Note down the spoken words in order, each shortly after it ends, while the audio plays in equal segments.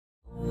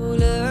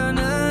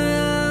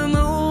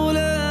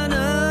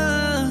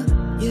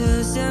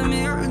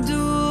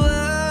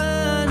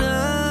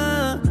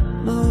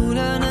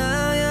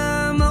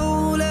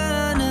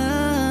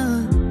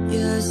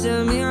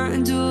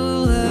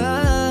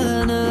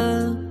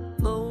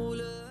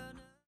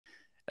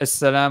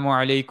Assalamu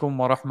alaikum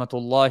wa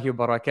rahmatullahi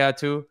wa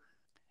barakatuh.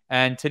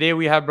 And today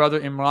we have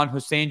Brother Imran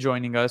Hussein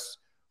joining us,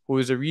 who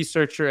is a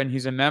researcher and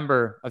he's a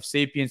member of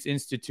Sapiens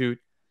Institute.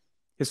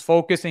 His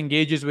focus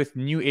engages with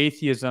new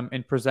atheism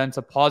and presents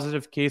a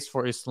positive case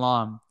for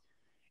Islam.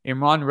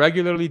 Imran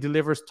regularly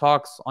delivers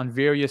talks on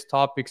various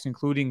topics,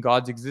 including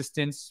God's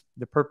existence,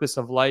 the purpose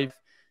of life,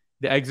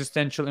 the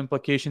existential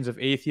implications of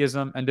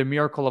atheism, and the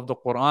miracle of the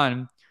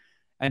Quran.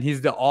 And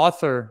he's the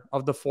author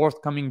of the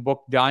forthcoming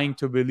book, Dying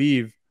to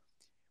Believe,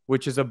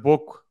 which is a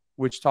book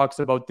which talks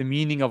about the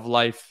meaning of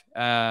life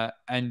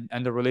and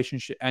the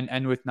relationship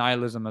and with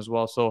nihilism as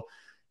well. So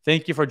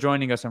thank you for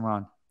joining us,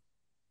 Imran.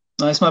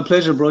 No, it's my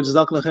pleasure, bro.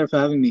 Jazakallah khair for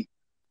having me.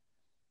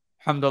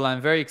 Alhamdulillah,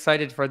 I'm very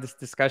excited for this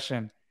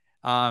discussion.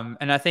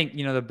 And I think,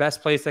 the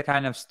best place to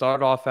kind of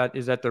start off at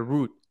is at the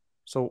root.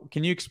 So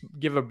can you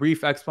give a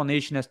brief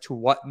explanation as to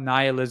what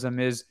nihilism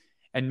is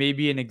and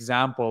maybe an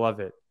example of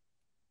it?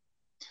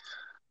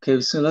 Okay,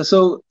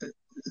 so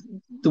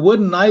the word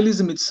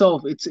nihilism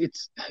itself,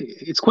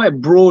 it's quite a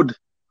broad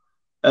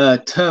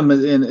term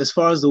in as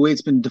far as the way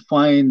it's been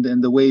defined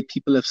and the way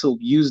people have sort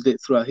of used it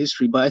throughout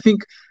history. But I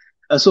think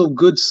a sort of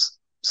good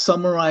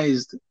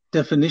summarized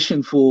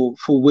definition for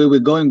where we're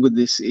going with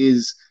this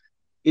is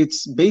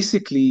it's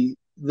basically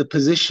the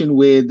position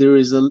where there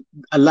is a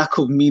lack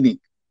of meaning.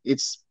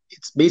 It's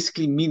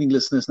basically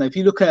meaninglessness. Now,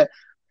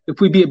 if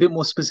we be a bit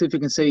more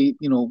specific and say,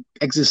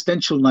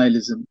 existential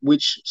nihilism,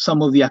 which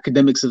some of the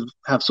academics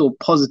have sort of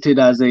posited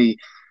as the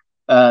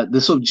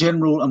sort of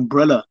general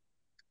umbrella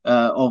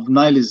of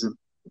nihilism,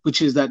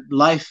 which is that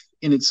life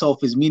in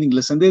itself is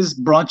meaningless. And there's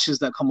branches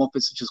that come off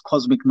it, such as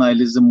cosmic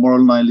nihilism,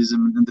 moral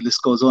nihilism, and the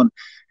list goes on.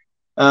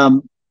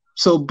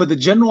 But the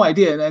general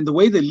idea and the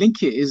way they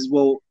link it is,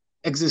 well,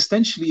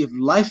 existentially, if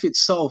life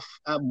itself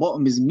at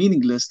bottom is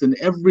meaningless, then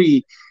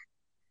every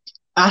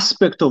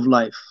aspect of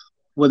life,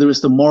 whether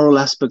it's the moral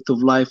aspect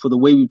of life or the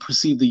way we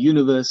perceive the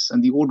universe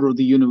and the order of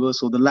the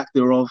universe or the lack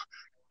thereof,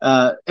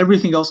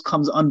 everything else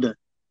comes under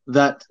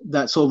that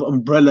sort of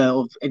umbrella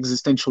of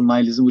existential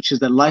nihilism, which is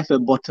that life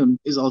at bottom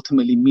is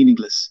ultimately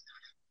meaningless.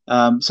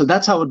 So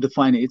that's how I would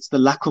define it. It's the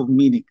lack of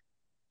meaning,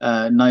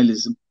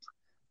 nihilism.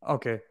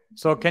 Okay.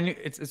 So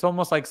it's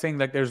almost like saying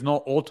like there's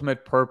no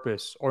ultimate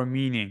purpose or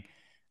meaning.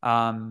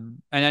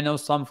 And I know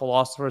some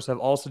philosophers have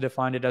also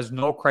defined it as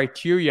no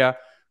criteria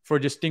for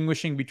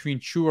distinguishing between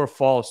true or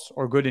false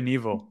or good and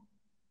evil.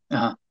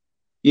 Uh-huh.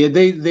 Yeah,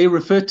 they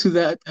refer to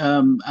that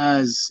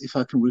as, if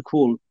I can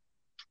recall,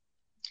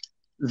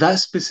 that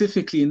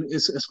specifically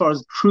as far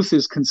as truth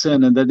is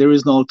concerned, and that there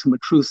is no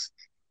ultimate truth.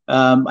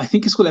 I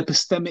think it's called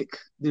epistemic.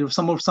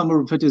 Some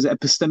refer to it as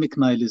epistemic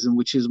nihilism,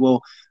 which is,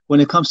 well,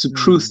 when it comes to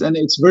truth, and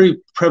it's very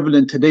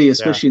prevalent today,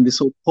 especially in this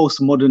whole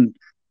postmodern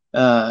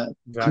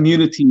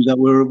community that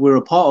we're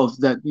a part of.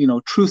 That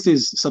truth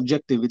is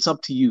subjective. It's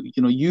up to you.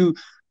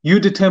 You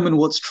determine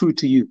what's true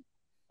to you.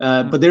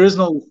 But there is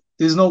no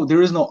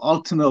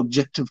ultimate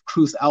objective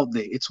truth out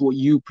there. It's what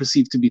you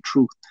perceive to be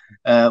truth,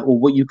 or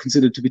what you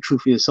consider to be true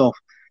for yourself.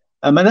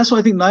 And that's why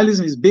I think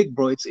nihilism is big,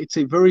 bro. It's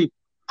a very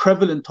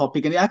prevalent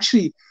topic, and it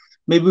actually,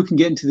 maybe we can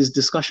get into this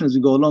discussion as we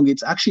go along.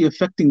 It's actually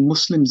affecting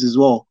Muslims as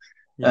well.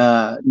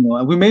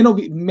 And we may not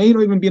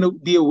even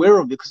be aware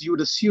of it, because you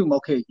would assume,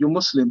 okay, you're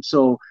Muslim,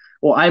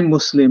 or I'm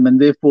Muslim,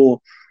 and therefore,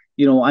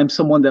 I'm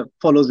someone that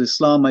follows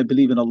Islam. I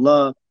believe in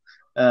Allah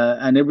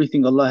and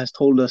everything Allah has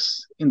told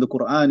us in the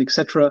Quran,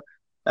 etc.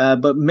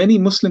 But many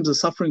Muslims are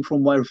suffering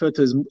from what I refer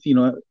to as,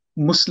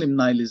 Muslim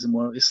nihilism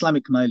or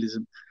Islamic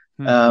nihilism,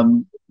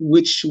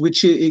 which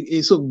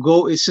is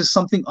it's just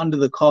something under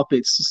the carpet.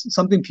 It's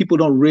something people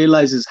don't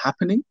realize is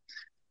happening,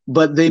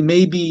 but they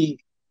may be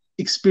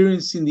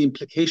experiencing the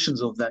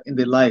implications of that in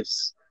their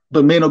lives,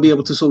 but may not be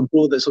able to sort of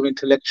draw that sort of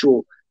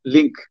intellectual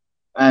link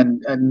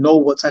and know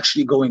what's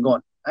actually going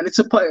on. And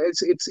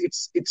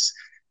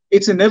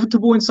it's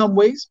inevitable in some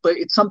ways, but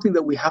it's something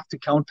that we have to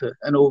counter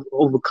and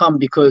overcome,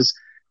 because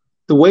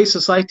the way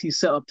society is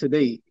set up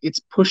today, it's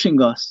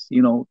pushing us,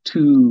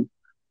 to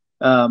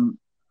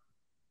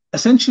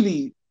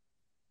essentially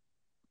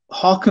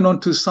hearken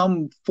onto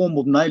some form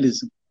of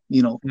nihilism,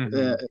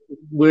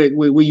 where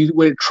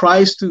it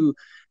tries to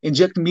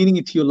inject meaning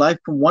into your life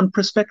from one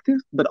perspective,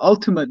 but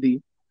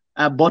ultimately,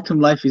 at bottom,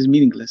 life is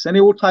meaningless. And it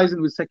all ties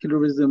in with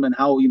secularism and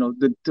how,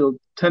 the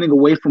turning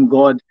away from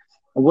God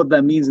and what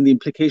that means and the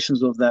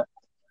implications of that.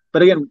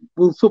 But again,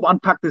 we'll sort of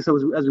unpack this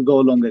as we go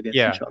along, I guess,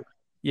 inshallah.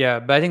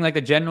 Yeah, but I think like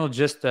the general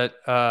gist that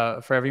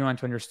for everyone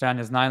to understand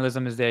is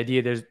nihilism is the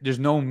idea there's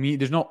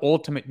no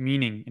ultimate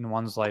meaning in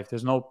one's life.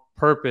 There's no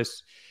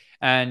purpose.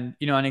 And,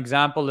 an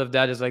example of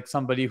that is like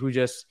somebody who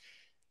just,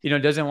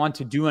 doesn't want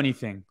to do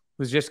anything,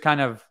 who's just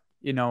kind of,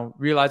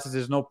 realizes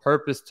there's no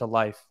purpose to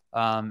life,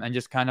 and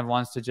just kind of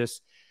wants to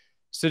just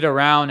sit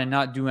around and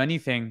not do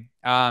anything.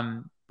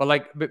 But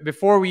like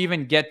before we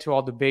even get to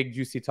all the big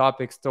juicy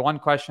topics, the one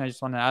question I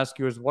just want to ask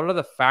you is, what are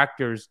the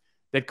factors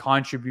that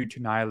contribute to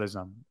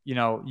nihilism?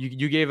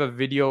 You gave a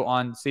video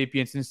on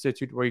Sapiens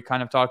Institute where you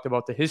kind of talked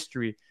about the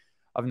history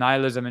of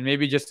nihilism, and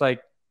maybe just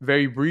like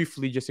very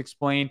briefly just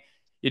explain,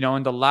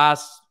 in the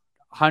last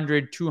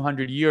 100,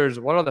 200 years,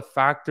 what are the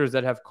factors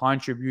that have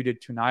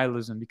contributed to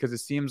nihilism? Because it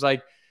seems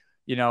like,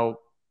 you know,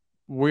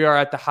 we are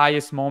at the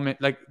highest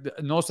moment. Like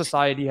no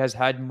society has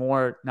had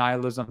more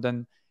nihilism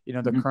than, you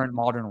know, the Mhm. current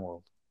modern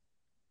world.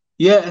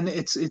 Yeah, and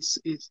it's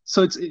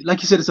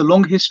like you said, it's a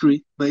long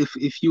history. But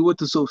if you were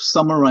to sort of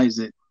summarize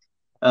it,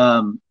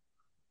 um,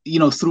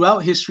 throughout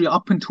history,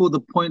 up until the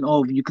point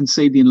of, you can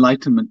say, the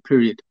Enlightenment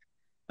period,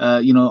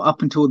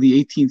 up until the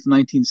 18th,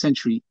 19th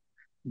century,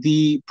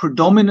 the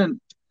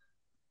predominant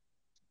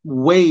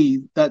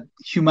way that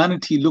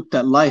humanity looked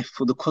at life,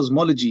 for the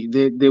cosmology,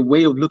 their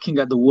way of looking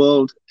at the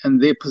world and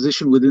their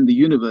position within the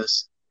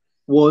universe,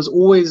 was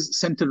always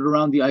centered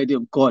around the idea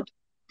of God.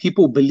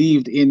 People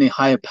believed in a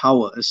higher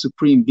power, a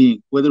supreme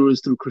being, whether it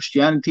was through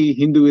Christianity,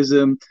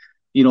 Hinduism,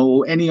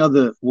 or any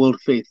other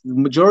world faith. The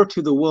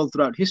majority of the world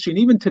throughout history, and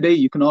even today,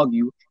 you can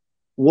argue,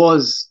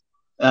 was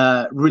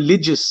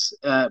religious.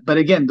 But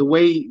again, the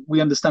way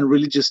we understand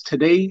religious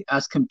today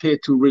as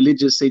compared to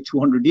religious, say,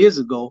 200 years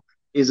ago,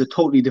 is a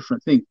totally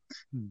different thing.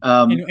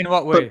 In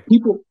what But way?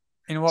 people,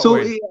 In what so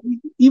way?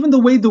 even the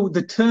way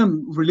the term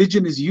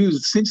religion is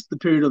used since the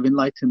period of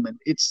Enlightenment,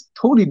 it's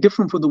totally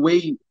different for the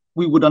way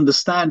we would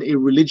understand a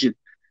religion.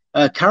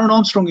 Karen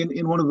Armstrong,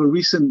 in one of her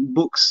recent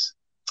books,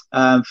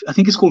 I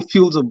think it's called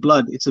Fields of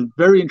Blood. It's a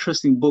very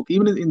interesting book.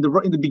 Even in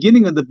the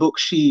beginning of the book,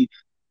 she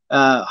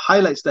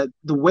highlights that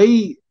the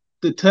way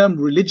the term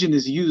religion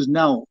is used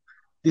now,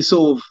 the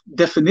sort of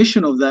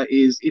definition of that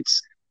is,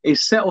 it's a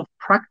set of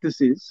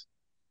practices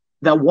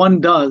that one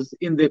does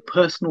in their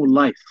personal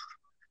life.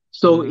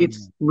 So it's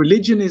Mm.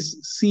 religion is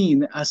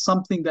seen as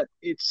something that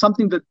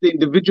the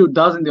individual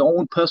does in their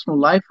own personal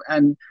life,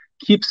 and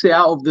keeps it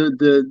out of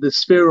the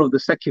sphere of the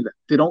secular.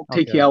 They don't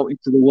take it Okay. out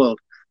into the world.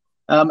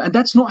 And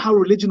that's not how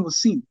religion was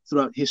seen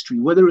throughout history.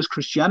 Whether it's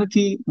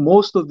Christianity,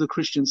 most of the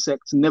Christian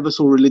sects never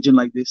saw religion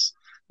like this.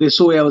 They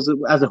saw it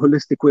as a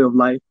holistic way of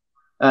life.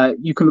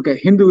 You can look at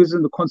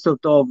Hinduism, the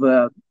concept of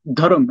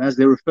dharma, as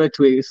they refer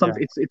to it. Yeah.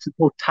 It's a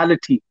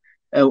totality,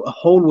 a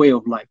whole way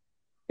of life.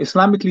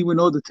 Islamically, we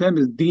know the term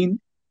is deen.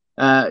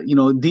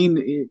 Deen,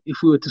 if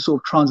we were to sort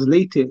of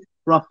translate it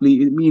roughly,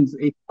 it means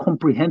a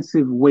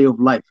comprehensive way of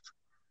life.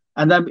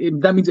 And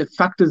that means it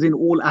factors in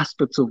all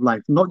aspects of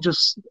life, not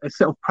just a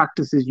set of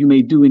practices you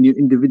may do in your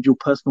individual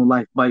personal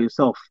life by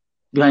yourself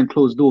behind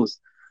closed doors.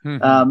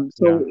 So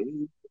Yeah.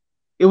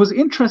 it was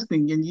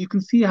interesting, and you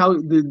can see how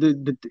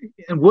the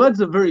and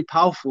words are very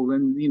powerful,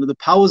 and the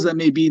powers that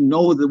may be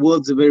know the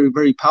words are very,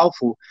 very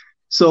powerful.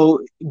 So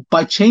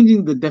by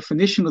changing the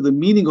definition or the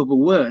meaning of a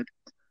word,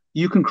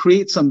 you can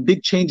create some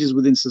big changes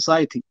within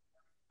society.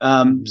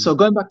 So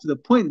going back to the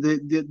point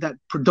that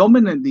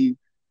predominantly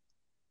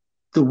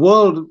the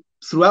world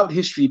throughout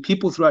history,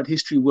 people throughout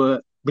history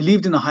were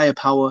believed in a higher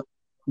power,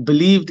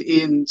 believed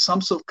in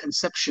some sort of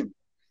conception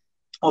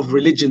of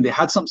religion. They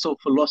had some sort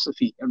of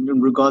philosophy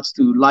in regards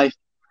to life,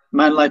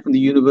 man life in the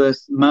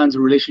universe, man's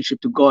relationship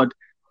to God.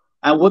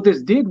 And what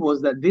this did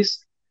was that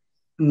this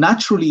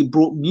naturally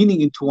brought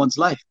meaning into one's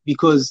life,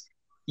 because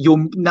your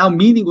now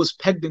meaning was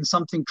pegged in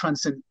something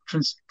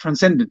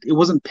transcendent. It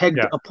wasn't pegged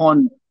Yeah.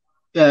 upon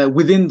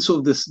within sort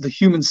of the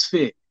human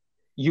sphere.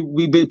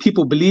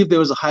 People believed there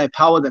was a higher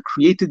power that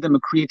created them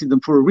and created them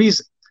for a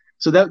reason.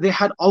 So that they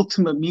had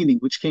ultimate meaning,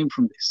 which came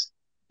from this.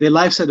 Their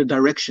lives had a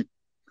direction.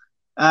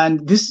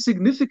 And this is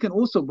significant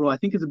also, bro. I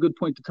think it's a good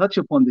point to touch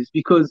upon this,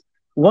 because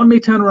one may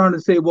turn around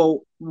and say,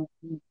 well,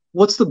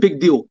 what's the big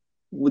deal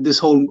with this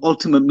whole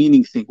ultimate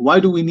meaning thing? Why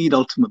do we need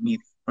ultimate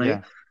meaning, right?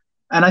 Yeah.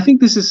 And I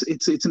think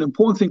it's an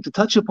important thing to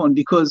touch upon,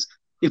 because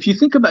if you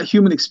think about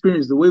human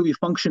experience, the way we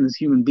function as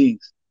human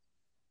beings,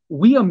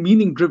 we are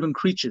meaning driven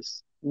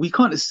creatures. We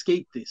can't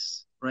escape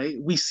this, right?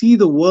 We see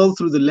the world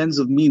through the lens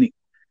of meaning.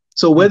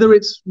 So whether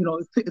it's,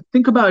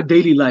 think about our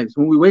daily lives,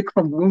 when we wake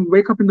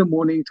up in the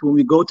morning to when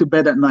we go to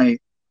bed at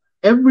night,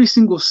 every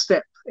single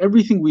step,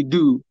 everything we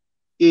do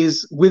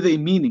is with a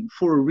meaning,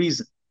 for a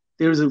reason.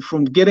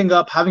 From getting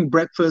up, having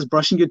breakfast,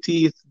 brushing your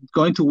teeth,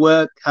 going to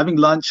work, having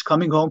lunch,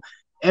 coming home,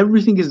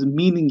 everything is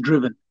meaning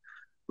driven,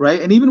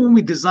 right? And even when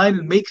we design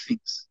and make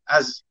things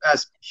as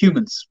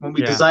humans, when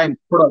we Yeah. design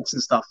products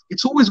and stuff,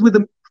 it's always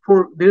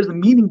there's a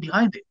meaning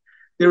behind it.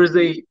 There is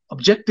a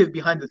objective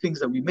behind the things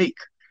that we make.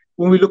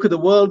 When we look at the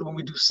world, when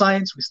we do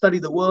science, we study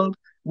the world,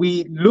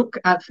 we look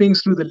at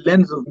things through the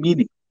lens of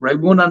meaning, right?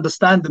 We want to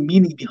understand the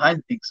meaning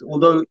behind things.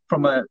 Although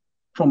from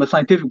a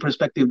scientific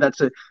perspective,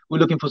 we're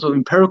looking for sort of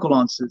empirical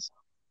answers.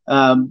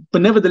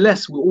 But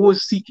nevertheless, we're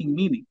always seeking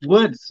meaning.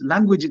 Words,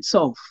 language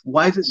itself,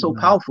 why is it so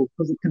powerful?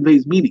 Because it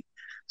conveys meaning.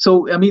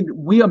 So, I mean,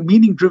 we are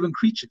meaning-driven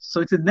creatures. So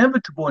it's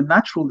inevitable and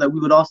natural that we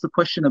would ask the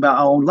question about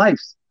our own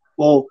lives.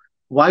 Well,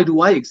 why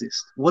do I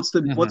exist? What's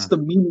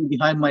the meaning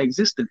behind my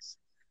existence?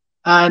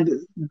 And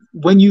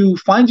when you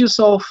find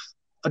yourself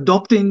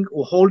adopting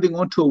or holding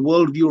onto a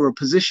worldview or a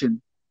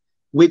position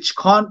which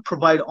can't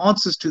provide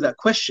answers to that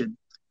question,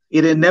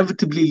 it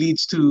inevitably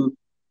leads to,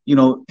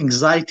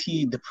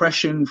 anxiety,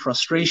 depression,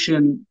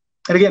 frustration.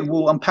 And again,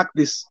 we'll unpack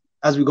this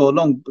as we go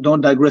along.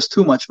 Don't digress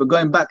too much. But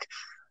going back,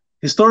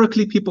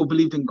 historically, people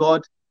believed in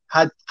God,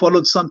 had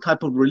followed some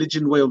type of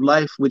religion way of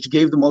life, which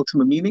gave them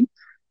ultimate meaning.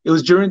 It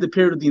was during the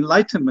period of the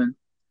Enlightenment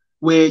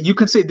where you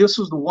can say this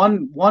was the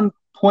one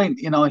point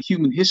in our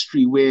human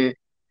history where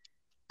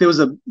there was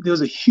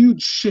a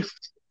huge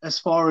shift as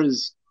far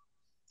as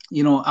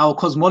our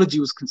cosmology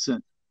was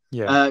concerned.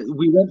 Yeah.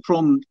 We went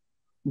from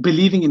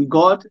believing in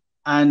God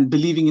and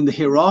believing in the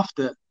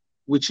hereafter,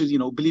 which is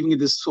believing in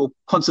this sort of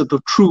concept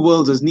of true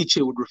worlds, as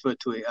Nietzsche would refer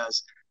to it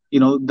as.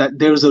 That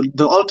there's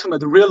the ultimate,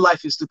 the real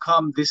life is to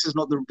come. This is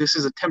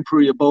a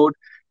temporary abode.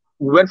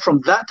 We went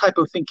from that type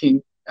of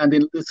thinking, and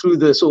then through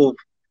the sort of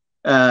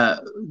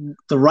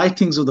the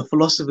writings of the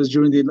philosophers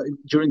during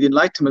the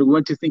Enlightenment, we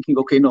went to thinking,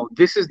 okay, no,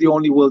 this is the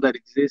only world that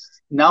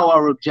exists. Now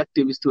our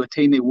objective is to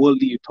attain a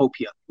worldly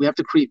utopia. We have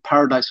to create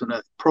paradise on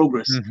earth,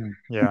 progress.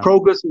 Yeah. And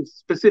progress is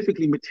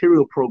specifically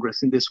material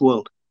progress in this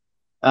world.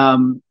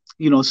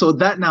 So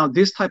that now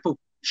this type of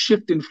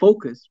shift in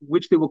focus,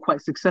 which they were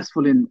quite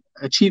successful in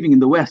achieving in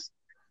the West,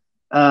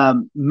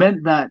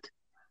 meant that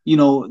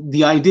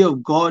the idea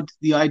of God,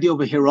 the idea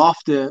of a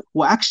hereafter,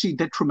 were actually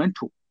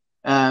detrimental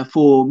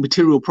for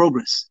material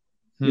progress,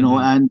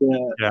 and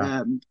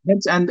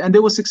they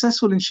were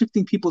successful in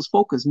shifting people's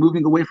focus,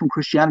 moving away from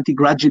Christianity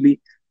gradually,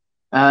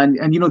 and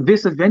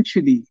this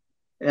eventually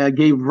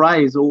gave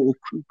rise or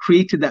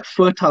created that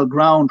fertile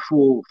ground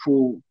for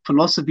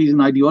philosophies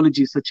and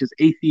ideologies such as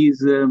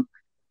atheism,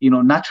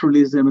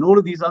 naturalism, and all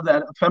of these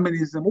other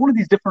feminism, all of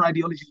these different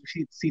ideologies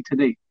we see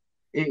today.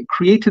 It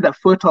created that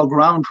fertile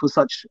ground for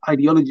such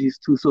ideologies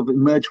to sort of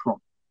emerge from.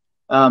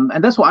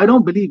 And that's why I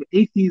don't believe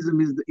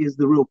atheism is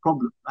the real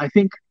problem. I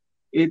think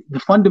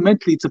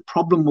fundamentally it's a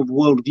problem of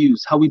worldviews,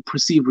 how we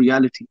perceive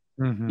reality.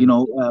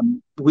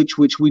 Which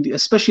we,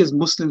 especially as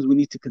Muslims, we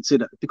need to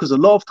consider, because a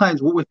lot of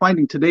times what we're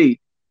finding today,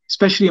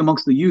 especially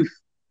amongst the youth,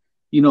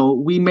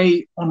 we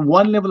may on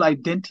one level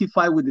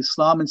identify with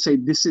Islam and say,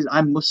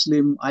 I'm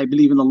Muslim, I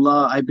believe in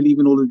Allah, I believe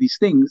in all of these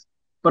things,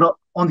 but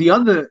on the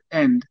other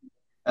end,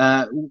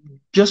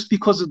 just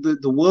because of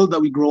the world that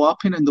we grow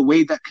up in and the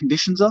way that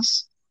conditions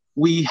us,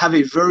 we have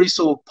a very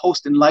sort of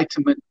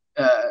post-enlightenment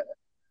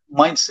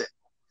mindset,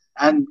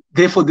 and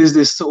therefore there's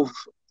this sort of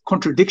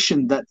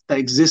contradiction that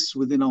exists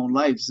within our own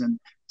lives, and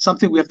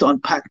something we have to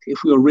unpack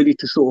if we are ready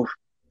to sort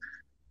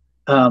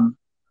of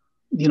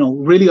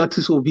really are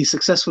to sort of be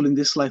successful in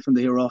this life and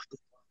the hereafter.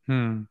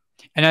 And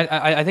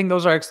I think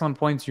those are excellent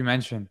points you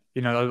mentioned,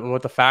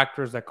 what the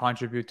factors that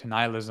contribute to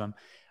nihilism.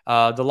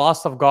 The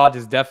loss of God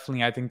is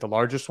definitely, I think, the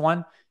largest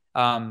one,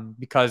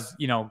 because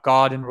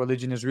God and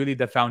religion is really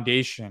the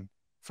foundation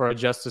for a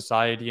just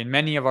society. And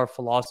many of our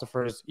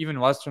philosophers, even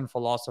Western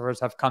philosophers,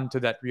 have come to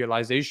that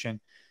realization,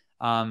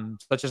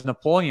 such as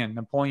Napoleon.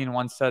 Napoleon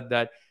once said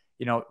that,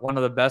 one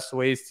of the best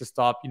ways to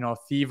stop,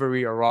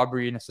 thievery or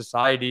robbery in a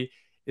society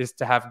is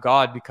to have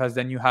God, because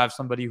then you have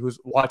somebody who's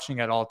watching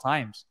at all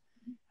times.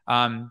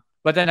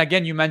 But then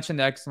again, you mentioned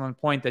the excellent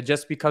point that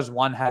just because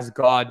one has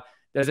God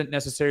doesn't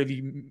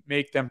necessarily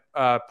make them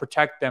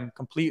protect them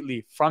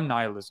completely from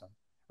nihilism.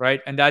 Right.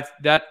 And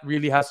that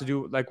really has to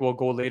do, like we'll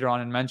go later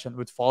on and mention,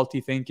 with faulty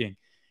thinking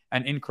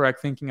and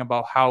incorrect thinking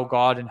about how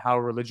God and how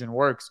religion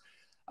works.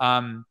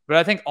 But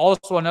I think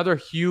also another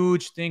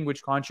huge thing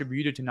which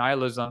contributed to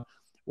nihilism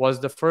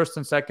was the First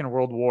and Second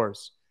World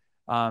Wars.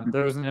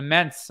 There was an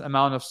immense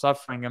amount of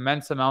suffering,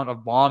 immense amount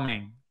of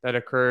bombing that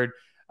occurred,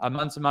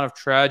 immense amount of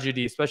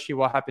tragedy, especially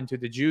what happened to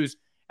the Jews.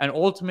 And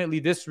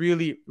ultimately,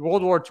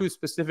 World War II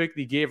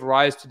specifically gave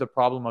rise to the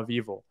problem of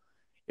evil.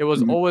 It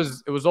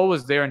was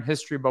always there in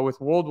history, but with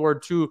World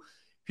War II,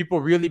 people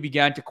really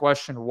began to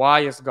question, why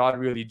is God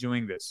really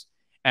doing this?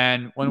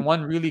 And when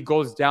one really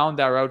goes down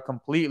that route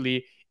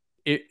completely,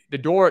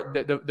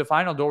 the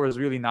final door is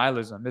really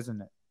nihilism,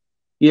 isn't it?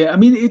 Yeah, I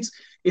mean,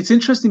 it's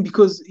interesting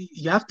because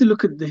you have to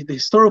look at the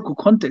historical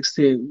context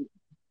here.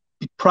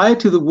 Prior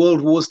to the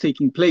world wars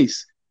taking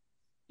place,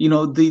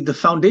 the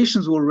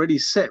foundations were already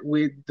set,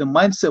 where the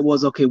mindset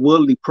was, okay,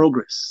 worldly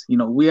progress.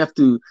 We have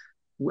to.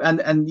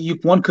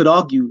 One could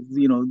argue,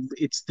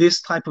 it's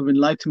this type of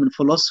Enlightenment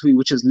philosophy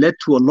which has led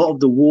to a lot of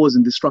the wars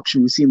and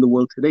destruction we see in the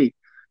world today.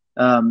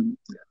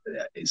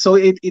 So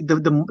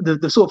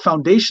the sort of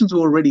foundations were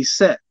already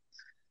set.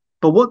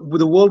 But what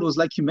the world was,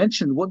 like you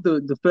mentioned, what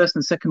the First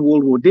and Second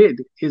World War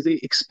did is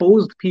it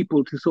exposed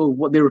people to sort of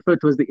what they refer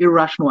to as the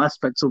irrational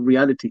aspects of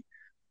reality,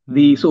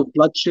 the sort of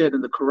bloodshed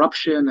and the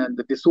corruption and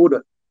the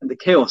disorder and the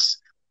chaos.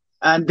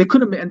 And they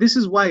couldn't, and this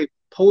is why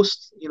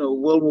post,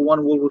 World War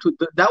I, World War II,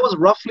 that was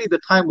roughly the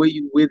time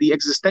where the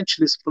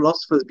existentialist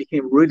philosophers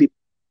became really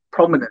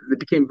prominent. They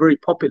became very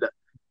popular,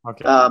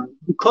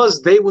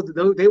 because they were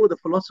the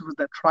philosophers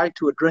that tried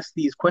to address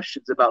these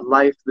questions about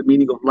life, the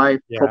meaning of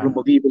life, problem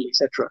of evil,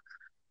 etc.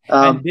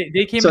 And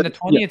they came in the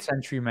 20th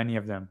century, many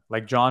of them,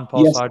 like John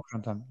Paul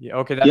Sartre. Yeah,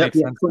 okay, that makes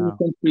sense. 20th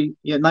century,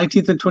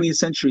 19th and 20th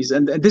centuries,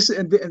 and this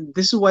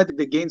is why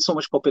they gained so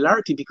much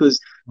popularity,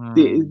 because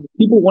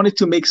people wanted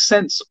to make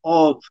sense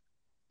of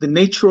the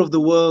nature of the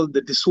world,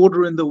 the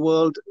disorder in the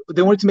world.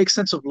 They wanted to make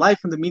sense of life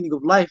and the meaning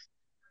of life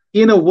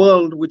in a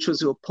world which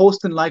was a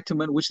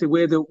post-enlightenment,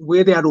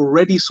 where they had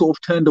already sort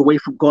of turned away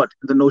from God,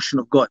 the notion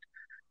of God.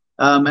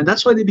 And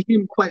that's why they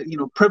became quite,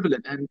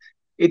 prevalent. And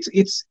it's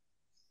it's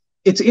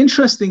it's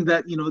interesting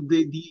that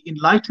the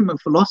Enlightenment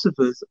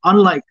philosophers,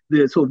 unlike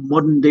the sort of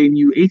modern day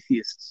new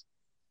atheists,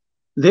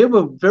 they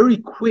were very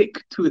quick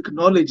to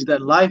acknowledge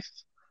that life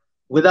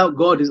without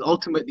God is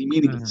ultimately Mhm.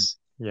 meaningless.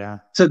 Yeah.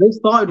 So they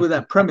started with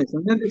that premise,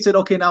 and then they said,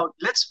 okay, now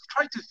let's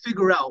try to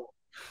figure out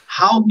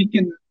how we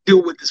can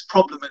deal with this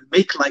problem and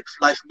make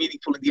life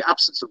meaningful in the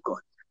absence of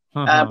God.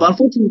 Uh-huh. But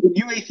unfortunately, the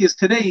new atheists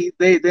today,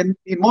 they then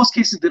in most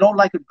cases they don't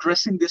like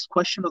addressing this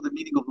question of the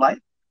meaning of life.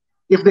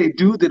 If they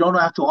do, they don't know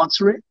how to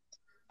answer it.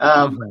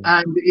 Uh-huh.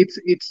 And it's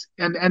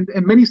and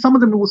many some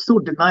of them will still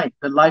deny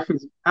that life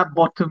is at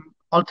bottom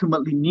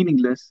ultimately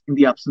meaningless in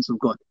the absence of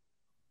God.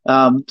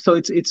 So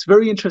it's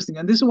very interesting,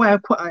 and this is why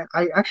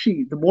I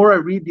actually, the more I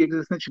read the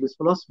existentialist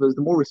philosophers,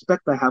 the more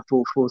respect I have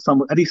for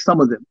some, at least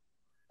some of them,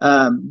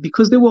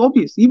 because they were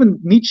obvious. Even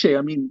Nietzsche,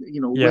 I mean,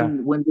 Yeah.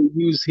 when they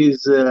use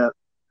his uh,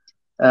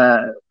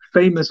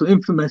 famous or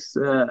infamous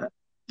uh,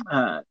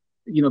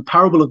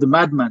 parable of the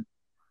madman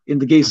in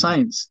the gay Mhm.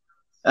 science.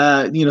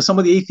 Some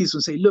of the atheists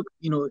would say, look,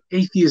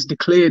 atheists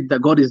declared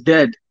that God is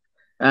dead,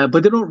 but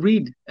they don't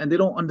read and they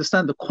don't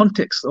understand the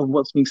context of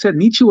what's being said.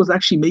 Nietzsche was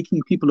actually making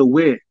people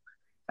aware,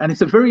 and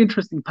it's a very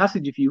interesting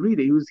passage if you read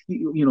it. He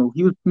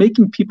was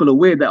making people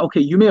aware that,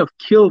 okay, you may have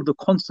killed the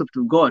concept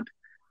of God,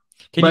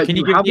 Can you but can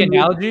you you give the haven't.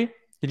 analogy?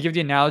 Can you give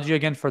the analogy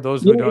again for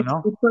those who Yeah, don't it's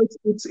know?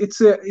 it's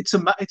it's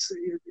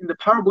in the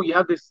parable you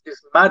have this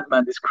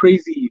madman, this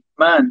crazy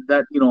man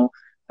that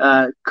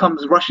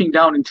comes rushing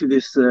down into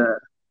this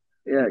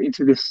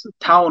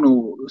town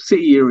or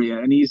city area,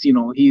 and he's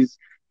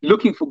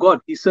looking for God.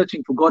 He's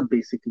searching for God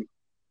basically,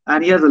 and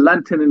he has a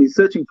lantern and he's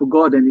searching for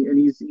God, and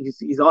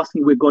he's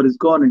asking where God is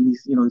gone, and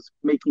he's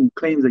making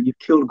claims that you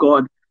killed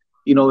God.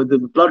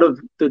 The blood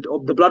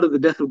of the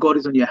death of God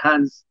is on your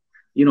hands.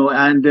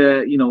 And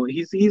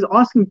he's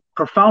asking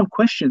profound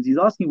questions. He's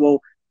asking, well,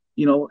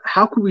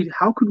 how could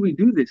we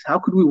do this? How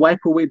could we wipe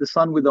away the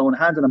sun with our own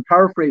hands? And I'm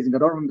paraphrasing. I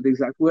don't remember the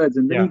exact words.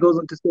 And then he Yeah. goes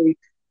on to say,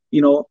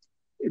 you know,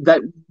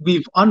 that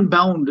we've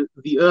unbound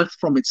the earth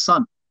from its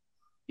sun,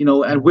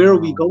 and where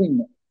are we Oh. going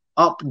now?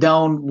 Up,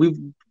 down,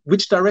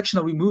 which direction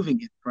are we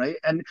moving in, right?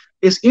 And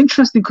it's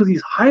interesting because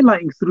he's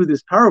highlighting through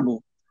this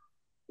parable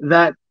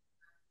that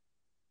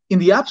in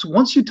the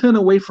once you turn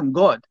away from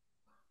God,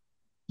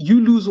 you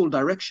lose all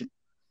direction.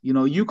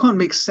 You can't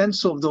make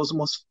sense of those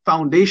most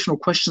foundational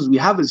questions we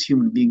have as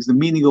human beings: the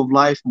meaning of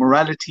life,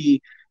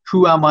 morality,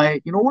 who am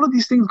I? All of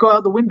these things go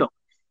out the window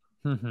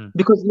Mhm.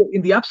 because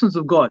in the absence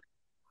of God,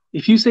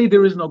 if you say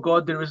there is no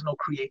God, there is no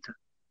creator,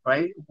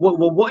 right?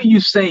 What are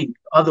you saying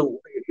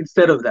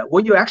instead of that?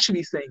 What you're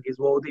actually saying is,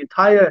 well, the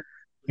entire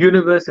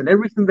universe and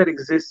everything that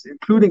exists,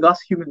 including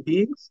us human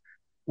beings,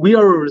 we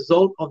are a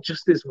result of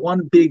just this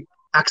one big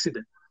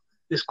accident,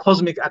 this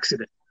cosmic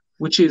accident,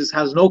 which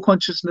has no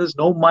consciousness,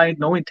 no mind,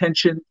 no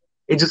intention.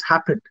 It just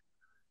happened,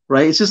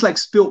 right? It's just like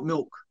spilt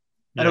milk.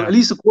 And Yeah. at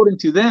least according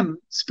to them,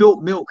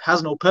 spilt milk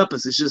has no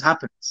purpose. It just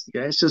happens.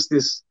 Yeah, it's just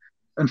this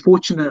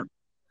unfortunate,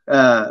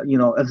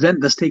 event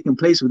that's taking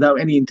place without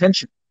any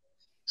intention.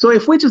 So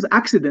if we're just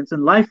accidents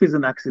and life is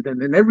an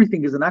accident and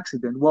everything is an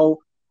accident, well,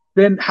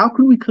 then how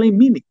can we claim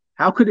meaning?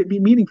 How could it be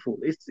meaningful?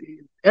 It's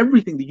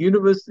everything, the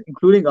universe,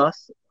 including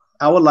us,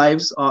 our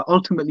lives are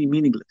ultimately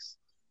meaningless.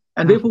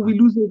 And therefore Mhm. we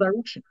lose the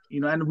direction,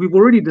 and we've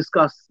already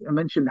discussed and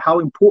mentioned how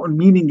important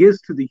meaning is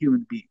to the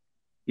human being.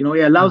 It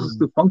allows us Mhm.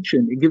 to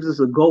function, it gives us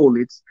a goal,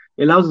 it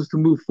allows us to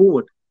move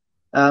forward.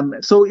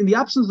 So in the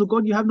absence of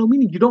God, you have no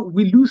meaning. You don't.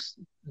 We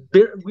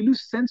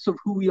lose sense of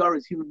who we are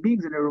as human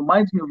beings, and it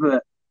reminds me of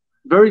a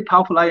very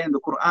powerful ayah in the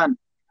Quran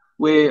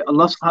where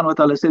Allah Subhanahu wa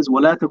Taala says,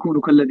 "وَلَا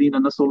تَكُونُوا كَالَّذِينَ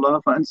نَسُوا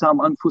اللَّهَ فَأَنْسَاهُمْ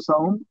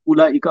أَنفُسَهُمْ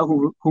أُولَٰئِكَ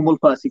هُمُ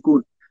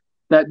الْفَاسِقُونَ."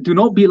 That do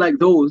not be like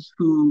those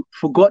who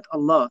forgot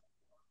Allah,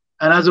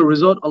 and as a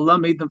result, Allah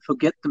made them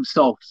forget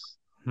themselves.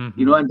 Mhm.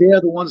 And they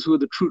are the ones who are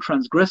the true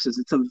transgressors.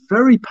 It's a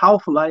very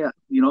powerful ayah,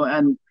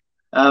 and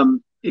Allama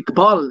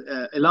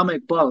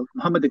Iqbal,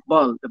 Muhammad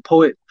Iqbal, the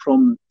poet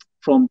from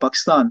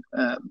Pakistan,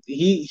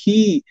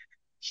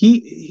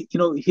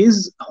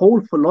 his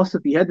whole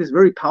philosophy, he had this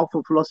very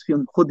powerful philosophy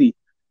on khudi.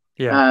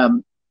 Yeah.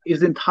 Um,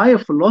 his entire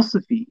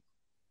philosophy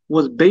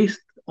was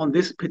based on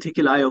this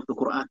particular ayah of the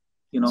Quran.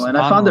 And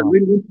I found that Subhanallah.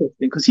 really interesting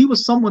because he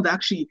was someone that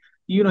actually,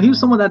 he was Mhm.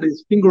 someone that had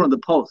his finger on the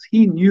pulse.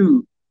 He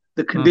knew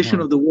the condition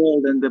Mhm. of the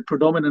world and the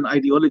predominant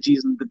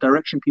ideologies and the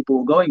direction people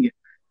were going in.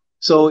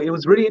 So it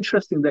was really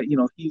interesting that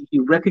he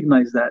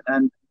recognized that,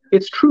 and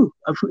it's true.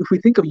 If we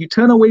think of, you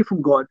turn away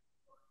from God,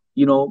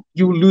 you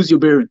lose your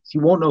bearings.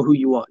 You won't know who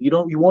you are.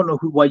 You won't know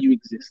why you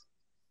exist.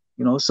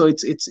 So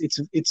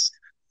it's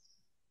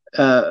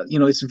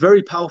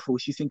very powerful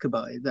if you think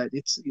about it. That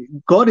it's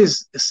God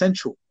is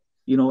essential,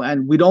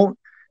 and we don't.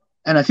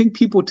 And I think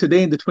people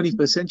today in the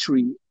 21st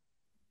century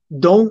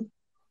don't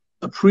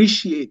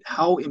appreciate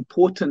how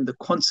important the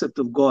concept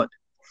of God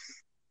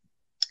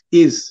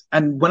is.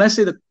 And when I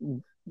say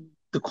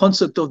the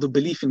concept of the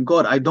belief in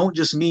God, I don't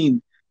just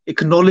mean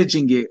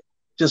acknowledging it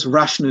just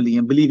rationally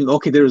and believing,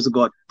 okay, there is a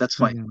God, that's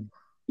fine.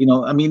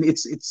 Mhm. I mean,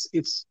 it's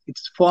It's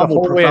far a more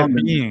whole way of profound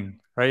than that. being,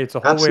 right? It's a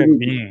whole way of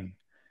Absolutely, being.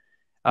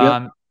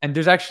 Yep. And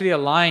there's actually a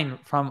line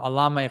from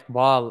Allama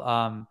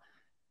Iqbal.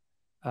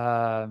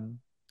 Um,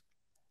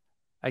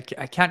 I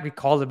can't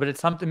recall it, but it's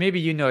something, maybe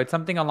you know, it's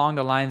something along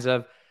the lines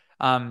of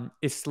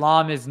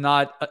Islam is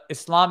not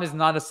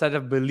a set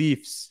of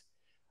beliefs,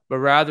 but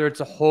rather it's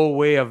a whole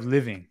way of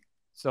living.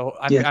 So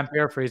Yeah. I'm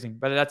paraphrasing,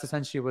 but that's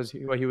essentially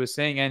what he was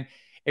saying. And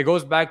it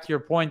goes back to your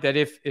point that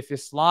if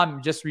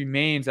Islam just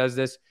remains as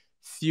this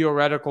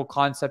theoretical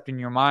concept in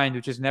your mind,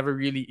 which is never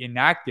really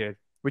enacted,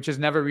 which is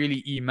never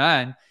really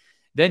iman,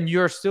 then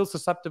you're still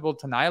susceptible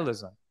to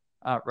nihilism,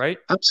 right?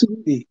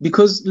 Absolutely.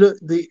 Because look,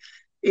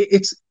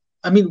 it's,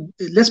 I mean,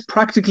 let's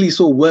practically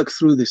sort of work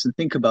through this and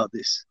think about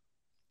this.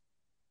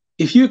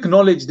 If you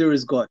acknowledge there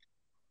is God,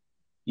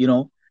 you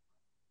know,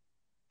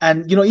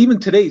 and even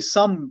today,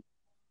 some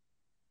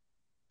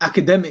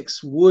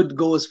academics would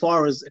go as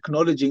far as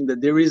acknowledging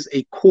that there is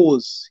a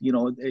cause,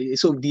 a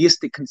sort of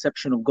deistic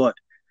conception of God,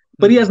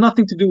 but he has Mm-hmm.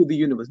 nothing to do with the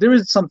universe. There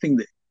is something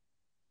there.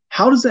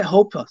 How does that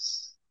help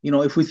us?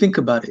 If we think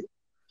about it,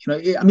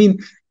 I mean,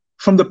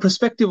 from the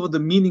perspective of the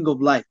meaning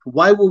of life,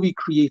 why were we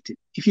created?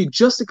 If you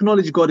just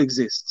acknowledge God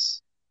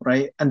exists,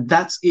 right, and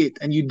that's it,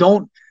 and you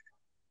don't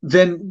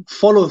then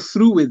follow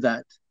through with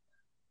that,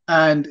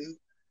 and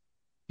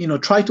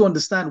try to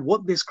understand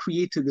what this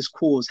created, this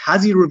cause,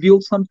 has he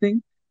revealed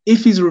something?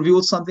 If he's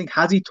revealed something,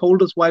 has he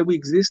told us why we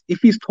exist? If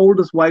he's told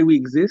us why we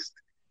exist,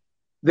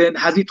 then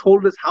has he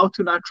told us how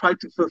to now try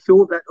to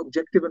fulfill that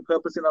objective and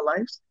purpose in our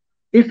lives?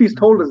 If he's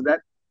told Mm-hmm. us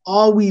that,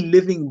 are we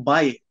living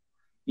by it?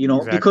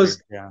 Exactly.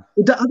 Because Yeah.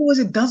 otherwise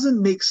it doesn't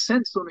make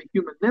sense on a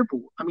human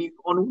level. I mean,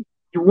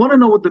 you want to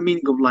know what the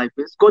meaning of life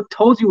is. God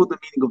tells you what the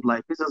meaning of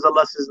life is, as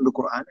Allah says in the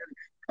Quran. And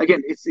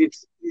again,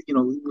 it's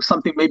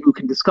something maybe we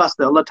can discuss.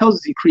 That Allah tells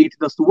us He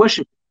created us to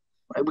worship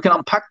Him. Right? We can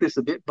unpack this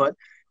a bit, but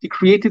He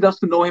created us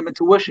to know Him and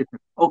to worship Him.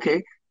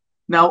 Okay,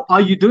 now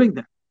are you doing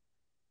that?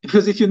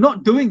 Because if you're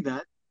not doing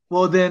that,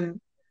 well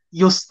then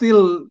you're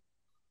still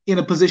in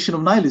a position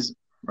of nihilism,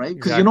 right?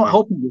 Because you're not Exactly.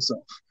 helping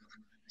yourself.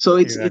 So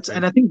it's Exactly.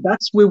 and I think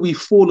that's where we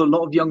fall a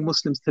lot of young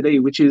Muslims today,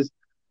 which is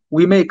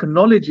we may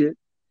acknowledge it,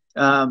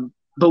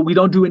 but we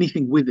don't do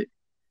anything with it.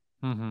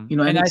 Mm-hmm.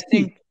 And And I it's key.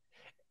 think,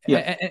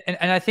 Yeah.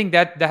 and I think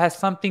that that has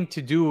something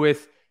to do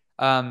with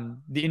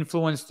the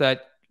influence that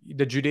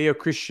the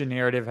Judeo-Christian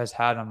narrative has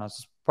had on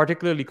us,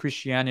 particularly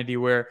Christianity,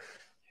 where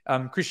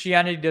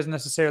Christianity doesn't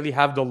necessarily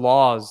have the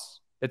laws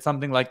that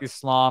something like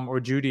Islam or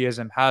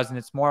Judaism has, and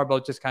it's more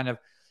about just kind of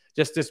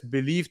just this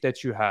belief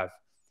that you have.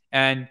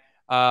 And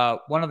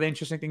one of the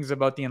interesting things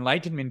about the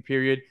Enlightenment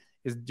period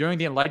is during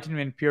the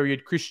Enlightenment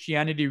period,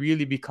 Christianity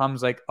really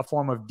becomes like a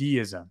form of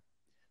deism.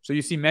 So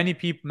you see many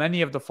people,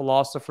 many of the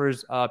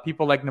philosophers,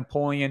 people like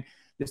Napoleon,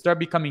 they start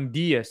becoming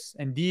deists.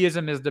 And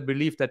deism is the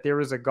belief that there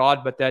is a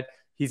God, but that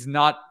he's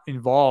not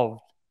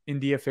involved in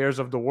the affairs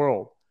of the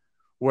world.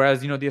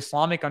 Whereas, the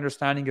Islamic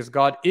understanding is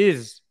God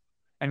is,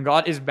 and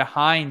God is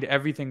behind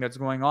everything that's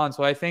going on.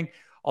 So I think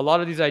a lot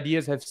of these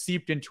ideas have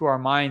seeped into our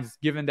minds,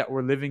 given that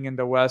we're living in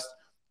the West,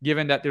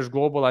 given that there's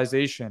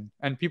globalization.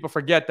 And people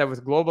forget that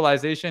with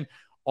globalization,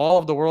 all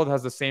of the world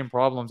has the same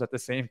problems at the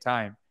same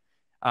time.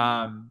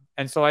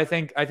 And so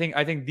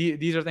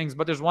these are things.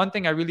 But there's one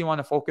thing I really want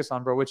to focus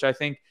on, bro, which I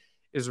think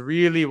is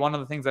really one of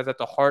the things that's at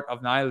the heart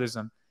of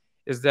nihilism,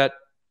 is that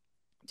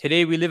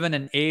today we live in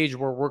an age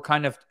where we're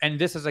kind of, and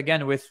this is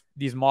again with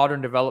these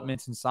modern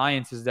developments in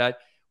science, is that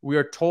we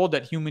are told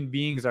that human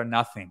beings are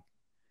nothing.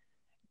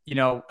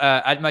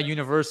 At my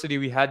university,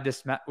 we had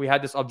this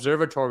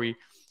observatory,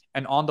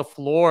 and on the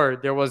floor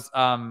there was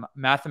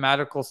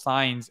mathematical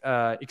signs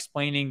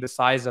explaining the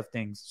size of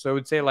things. So it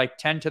would say like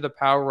 10 to the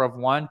power of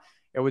 1,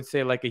 it would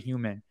say like a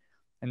human,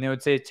 and they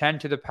would say 10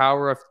 to the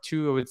power of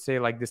 2, it would say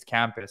like this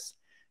campus,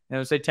 and it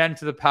would say 10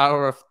 to the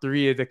power of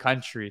 3 of the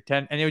country,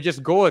 10, and it would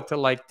just go to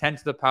like 10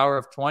 to the power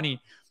of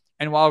 20.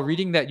 And while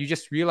reading that, you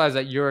just realize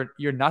that you're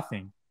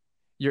nothing,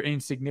 you're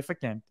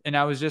insignificant. And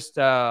I was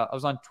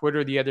on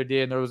Twitter the other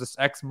day, and there was this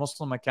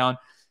ex-Muslim account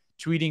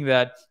tweeting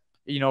that,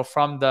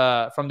 from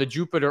the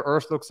Jupiter,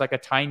 Earth looks like a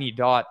tiny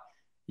dot,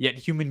 yet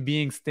human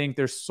beings think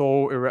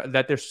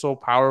that they're so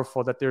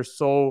powerful, that they're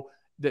so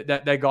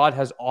that God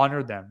has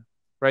honored them.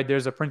 Right?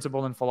 There's a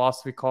principle in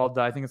philosophy called,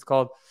 I think it's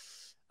called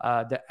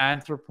the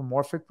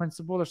anthropomorphic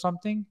principle or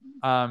something,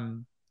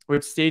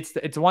 which states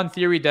that it's one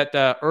theory that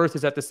the Earth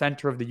is at the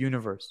center of the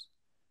universe,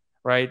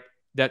 right?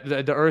 That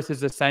the earth is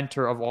the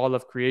center of all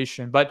of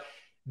creation. But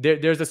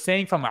there's a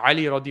saying from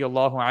Ali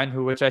radiallahu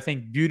anhu, which I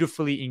think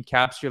beautifully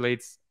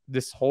encapsulates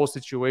this whole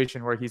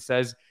situation, where he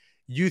says,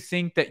 you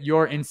think that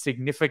you're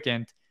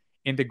insignificant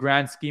in the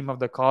grand scheme of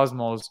the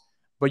cosmos,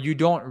 but you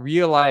don't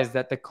realize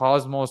that the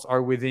cosmos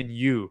are within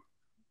you,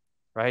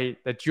 right?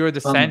 That you're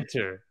the Um,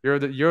 center.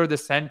 You're the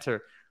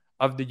center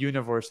of the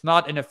universe,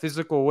 not in a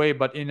physical way,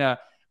 but in a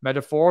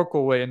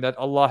metaphorical way, and that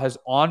Allah has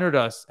honored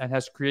us and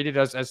has created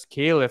us as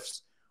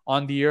caliphs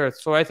on the earth.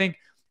 So I think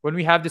when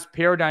we have this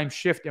paradigm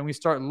shift and we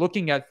start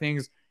looking at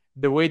things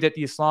the way that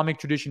the Islamic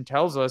tradition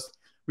tells us,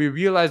 we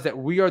realize that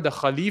we are the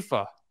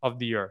Khalifa of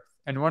the earth,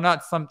 and we're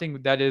not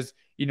something that is,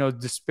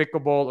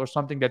 despicable or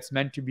something that's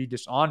meant to be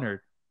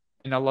dishonored.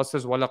 And Allah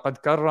says,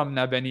 وَلَقَدْ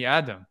كَرَّمْنَا بَنِي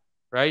Adam,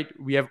 right?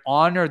 We have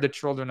honored the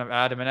children of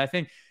Adam. And I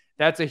think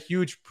that's a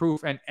huge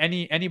proof. And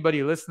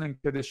anybody listening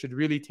to this should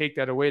really take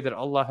that away, that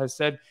Allah has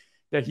said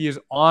that He has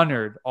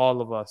honored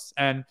all of us.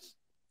 And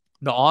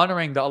the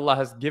honoring that Allah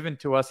has given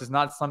to us is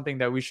not something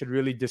that we should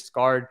really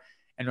discard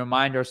and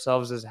remind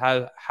ourselves as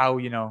how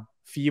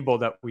feeble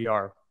that we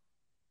are.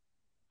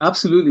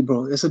 Absolutely,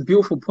 bro. It's a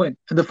beautiful point.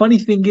 And the funny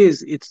thing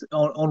is, it's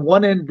on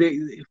one end,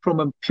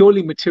 from a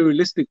purely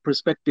materialistic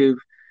perspective,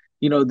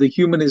 the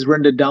human is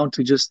rendered down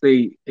to just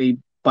a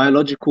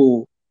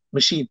biological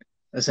machine,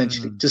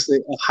 essentially, Mm. just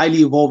a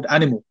highly evolved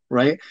animal,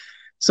 right?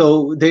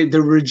 So they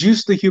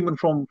reduce the human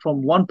from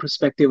one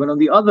perspective, and on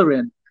the other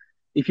end,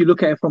 if you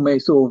look at it from a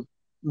sort of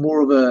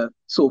more of a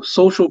sort of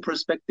social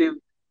perspective,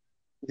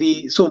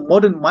 the sort of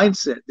modern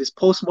mindset, this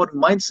postmodern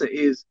mindset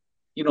is,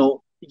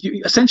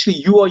 essentially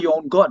you are your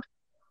own God.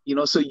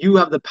 So you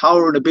have the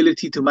power and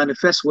ability to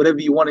manifest whatever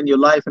you want in your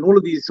life, and all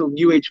of these sort of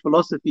new age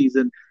philosophies,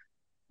 and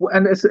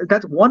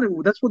that's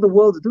what the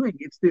world's doing.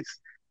 It's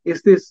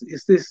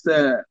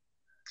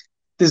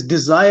this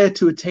desire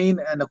to attain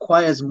and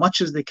acquire as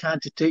much as they can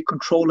to take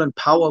control and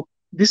power.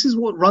 This is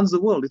what runs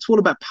the world. It's all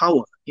about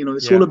power.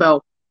 It's all Yeah.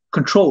 about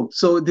control.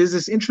 So there's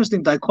this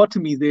interesting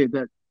dichotomy there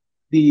that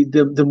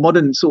the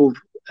modern sort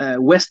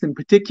of West in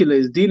particular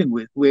is dealing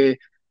with, where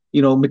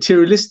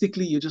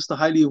materialistically you're just a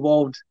highly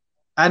evolved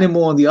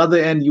animal. On the other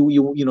end, you're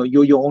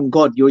your own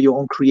God, you're your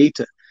own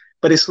creator.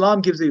 But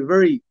Islam gives a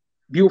very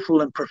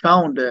beautiful and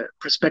profound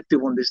perspective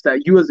on this,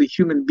 that you as a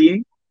human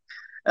being,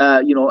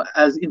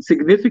 as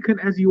insignificant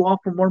as you are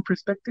from one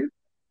perspective,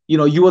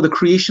 you are the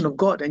creation of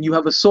God and you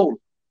have a soul.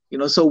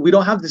 So we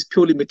don't have this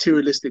purely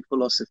materialistic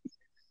philosophy.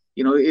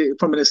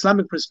 From an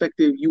Islamic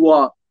perspective, you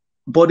are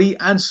body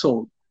and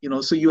soul.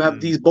 So you have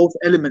these Mm. both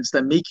elements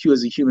that make you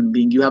as a human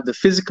being. You have the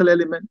physical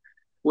element,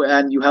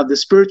 and you have the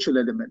spiritual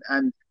element,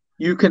 and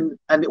you can,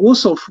 and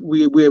also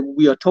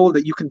we are told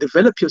that you can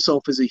develop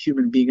yourself as a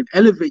human being and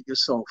elevate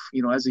yourself,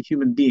 as a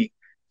human being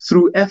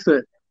through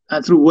effort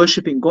and through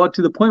worshiping God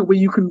to the point where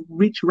you can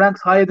reach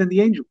ranks higher than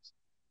the angels.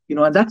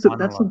 And that's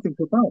SubhanAllah. something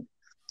profound.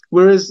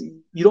 Whereas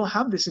you don't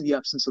have this in the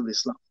absence of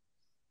Islam.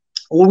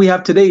 All we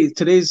have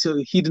today's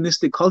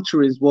hedonistic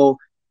culture is, well,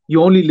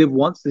 you only live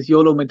once. This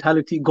YOLO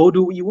mentality. Go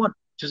do what you want.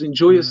 Just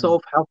enjoy Mm.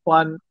 yourself, have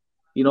fun,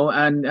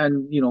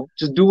 and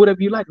just do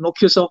whatever you like.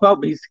 Knock yourself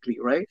out, basically,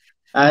 right?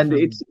 And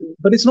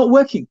but it's not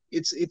working.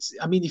 It's.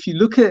 I mean, if you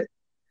look at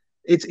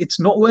it's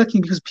not working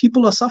because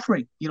people are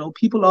suffering.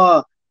 People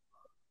are,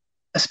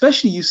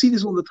 especially, you see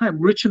this all the time.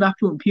 Rich and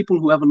affluent people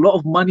who have a lot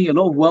of money, a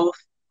lot of wealth,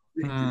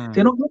 they're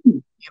Mm. not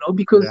happy.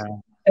 Because Yeah.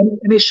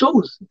 and it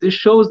shows. This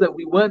shows that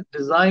we weren't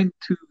designed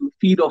to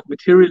feed off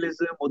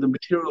materialism or the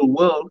material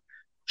world.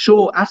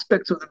 Sure,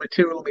 aspects of the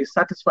material may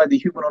satisfy the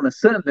human on a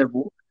certain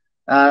level,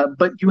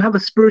 but you have a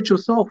spiritual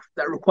self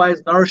that requires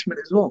nourishment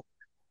as well,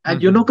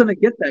 and you're Mm-hmm. not going to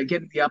get that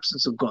again in the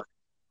absence of God.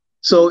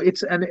 So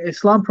and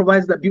Islam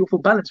provides that beautiful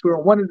balance where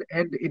on one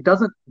end it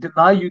doesn't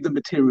deny you the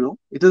material.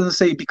 It doesn't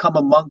say become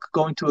a monk,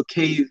 go into a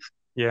cave,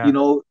 you Yeah.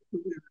 know,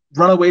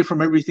 run away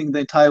from everything, the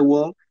entire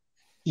world.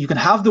 You can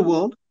have the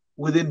world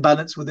within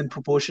balance, within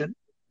proportion,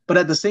 but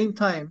at the same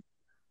time,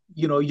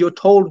 you're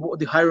told what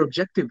the higher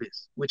objective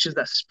is, which is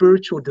that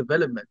spiritual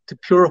development to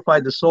purify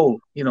the soul,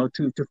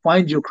 to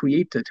find your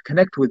creator, to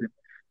connect with him,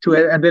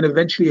 and then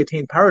eventually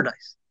attain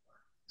paradise.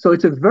 So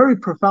it's a very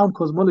profound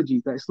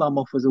cosmology that Islam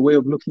offers, a way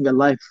of looking at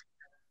life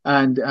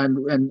and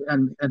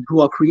who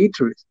our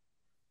creator is.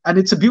 And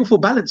it's a beautiful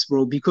balance,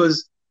 bro, because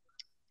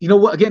you know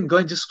what, again,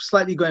 going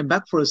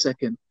back for a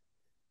second,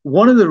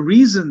 one of the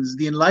reasons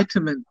the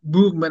Enlightenment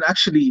movement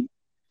actually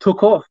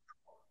took off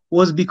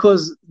was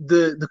because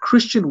the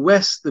Christian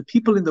West, the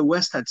people in the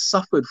West had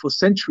suffered for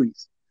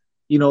centuries,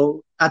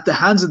 at the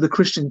hands of the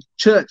Christian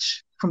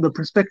church from the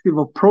perspective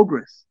of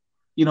progress.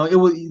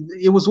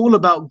 It was all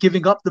about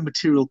giving up the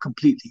material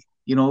completely,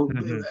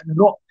 Mm-hmm.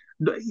 not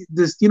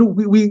this,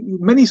 we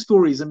many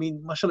stories. I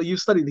mean, mashallah, you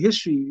studied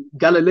history,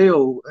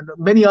 Galileo and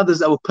many others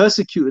that were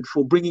persecuted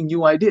for bringing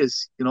new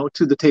ideas,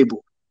 to the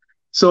table.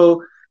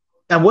 So,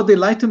 and what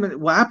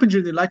happened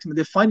during the Enlightenment,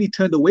 they finally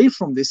turned away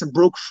from this and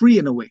broke free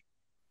in a way.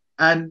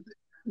 And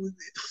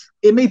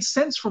it made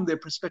sense from their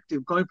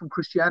perspective, going from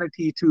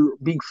Christianity to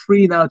being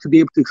free now to be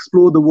able to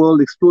explore the world,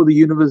 explore the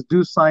universe,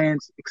 do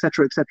science,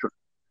 etc., etc.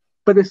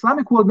 But the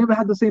Islamic world never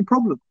had the same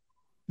problem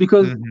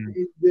because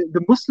Mm-hmm.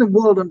 the Muslim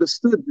world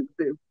understood,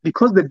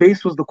 because the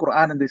base was the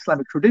Quran and the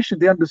Islamic tradition,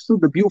 they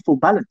understood the beautiful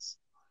balance.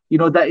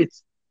 That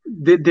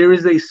there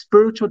is a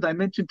spiritual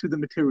dimension to the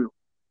material.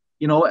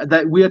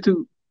 That we are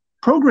to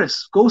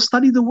progress. Go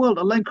study the world.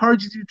 Allah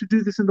encourages you to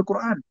do this in the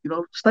Quran.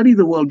 Study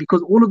the world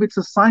because all of it's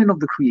a sign of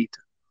the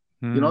Creator.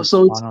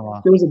 So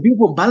SubhanAllah. there was a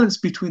beautiful balance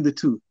between the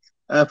two,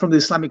 from the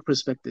Islamic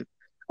perspective.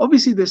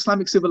 Obviously, the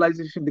Islamic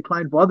civilization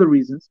declined for other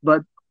reasons,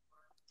 but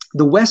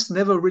the West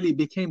never really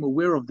became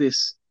aware of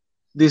this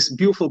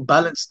beautiful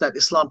balance that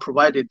Islam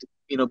provided,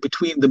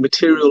 between the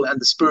material and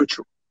the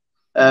spiritual,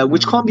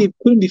 which Mm.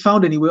 couldn't be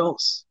found anywhere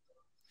else.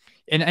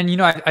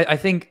 And I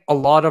think a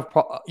lot of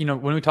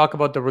when we talk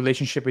about the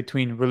relationship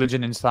between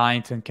religion and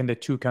science and can the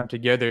two come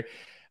together,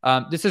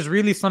 this is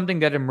really something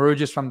that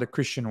emerges from the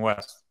Christian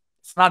West.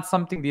 It's not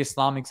something the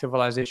Islamic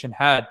civilization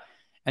had.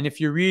 And if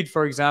you read,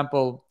 for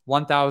example,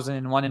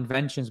 1001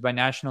 Inventions by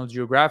National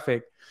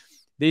Geographic,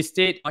 they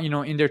state,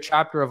 in their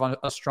chapter of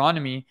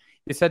astronomy,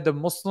 they said the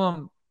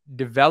Muslim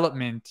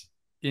development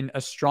in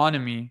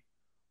astronomy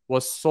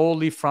was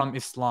solely from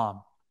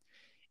Islam,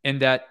 in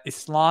that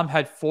Islam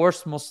had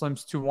forced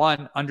Muslims to,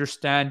 one,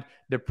 understand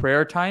the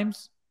prayer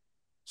times.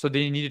 So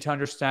they needed to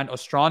understand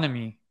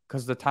astronomy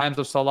because the times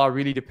of Salah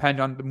really depend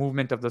on the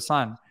movement of the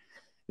sun.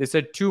 They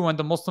said, two, when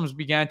the Muslims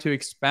began to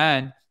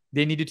expand,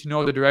 they needed to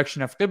know the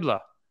direction of Qibla.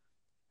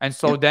 And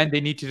so then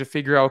they needed to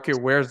figure out, okay,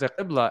 where's the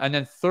Qibla? And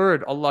then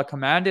third, Allah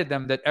commanded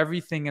them that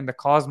everything in the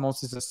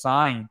cosmos is a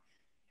sign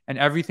and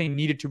everything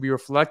needed to be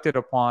reflected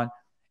upon.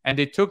 And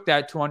they took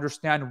that to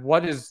understand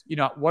what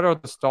are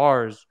the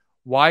stars?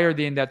 Why are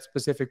they in that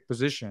specific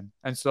position?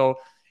 And so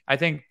I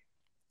think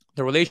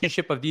the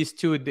relationship of these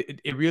two,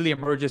 it really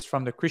emerges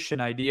from the Christian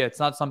idea. It's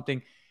not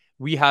something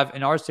we have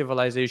in our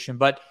civilization.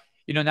 But,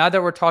 now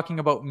that we're talking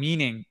about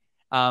meaning,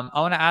 I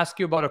want to ask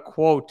you about a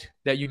quote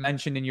that you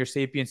mentioned in your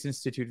Sapiens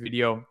Institute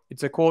video.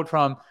 It's a quote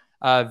from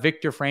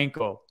Viktor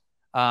Frankl,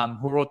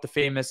 who wrote the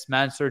famous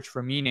Man's Search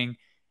for Meaning.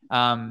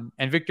 And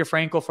Viktor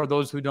Frankl, for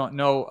those who don't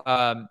know,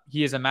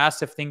 he is a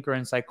massive thinker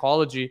in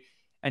psychology,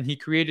 and he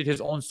created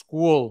his own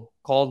school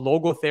called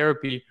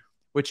logotherapy,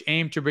 which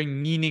aimed to bring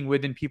meaning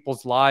within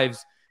people's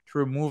lives to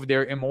remove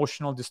their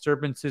emotional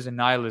disturbances and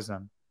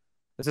nihilism.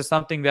 This is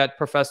something that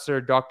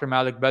Professor Dr.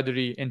 Malik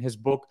Badri, in his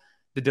book,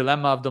 The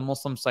Dilemma of the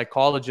Muslim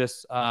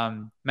Psychologist,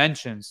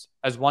 mentions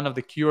as one of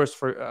the cures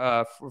for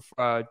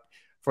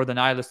the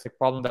nihilistic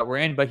problem that we're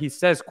in. But he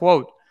says,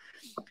 quote,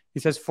 he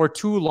says, "For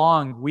too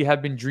long, we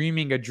have been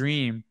dreaming a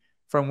dream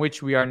from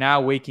which we are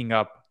now waking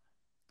up.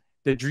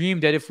 The dream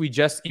that if we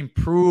just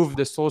improve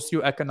the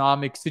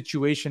socioeconomic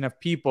situation of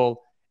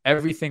people,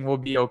 everything will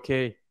be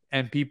okay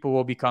and people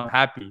will become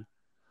happy.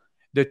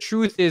 The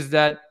truth is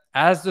that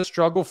as the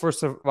struggle for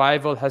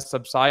survival has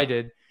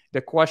subsided,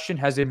 the question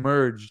has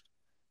emerged: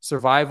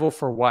 survival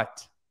for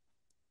what?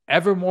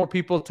 Ever more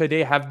people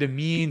today have the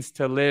means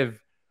to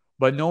live,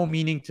 but no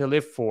meaning to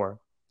live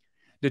for.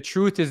 The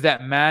truth is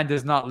that man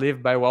does not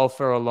live by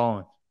welfare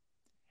alone."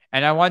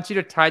 And I want you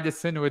to tie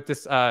this in with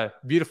this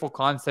beautiful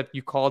concept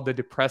you call the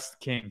depressed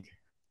king.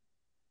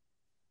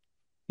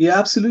 Yeah,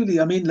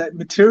 absolutely. I mean, like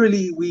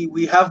materially,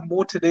 we have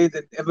more today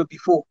than ever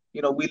before.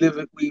 We live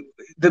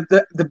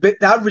the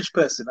average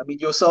person. I mean,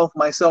 yourself,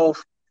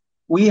 myself,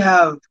 we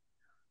have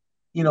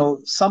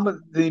some of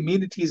the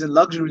amenities and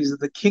luxuries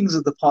that the kings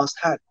of the past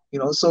had.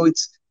 So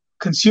it's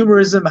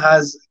consumerism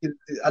has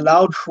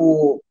allowed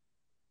for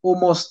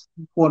almost,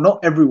 well, not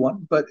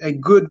everyone, but a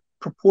good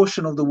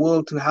proportion of the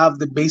world to have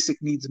the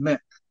basic needs met.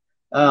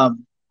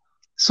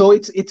 So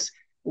it's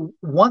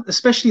one,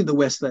 especially in the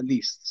West at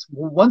least.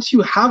 Once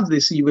you have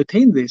this, you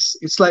attain this.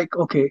 It's like,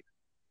 okay,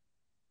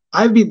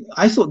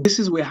 I thought this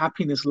is where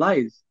happiness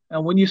lies.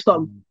 And when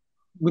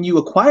you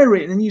acquire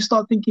it, and then you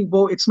start thinking,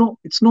 well, it's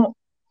not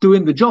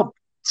doing the job.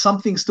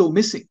 Something's still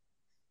missing.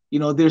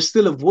 There's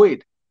still a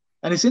void.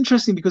 And it's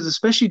interesting because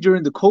especially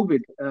during the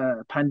COVID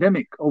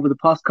pandemic over the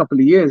past couple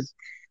of years,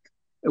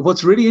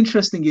 what's really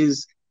interesting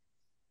is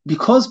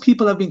because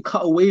people have been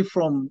cut away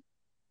from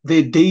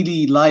their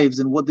daily lives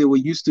and what they were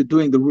used to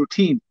doing, the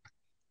routine.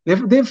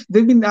 They've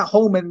been at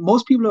home, and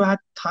most people have had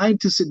time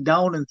to sit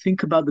down and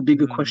think about the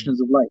bigger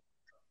questions of life.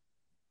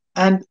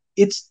 And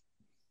it's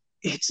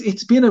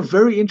been a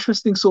very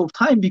interesting sort of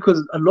time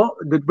because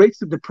the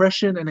rates of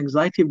depression and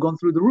anxiety have gone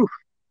through the roof.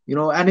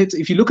 And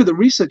if you look at the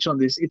research on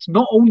this, it's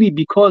not only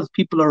because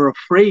people are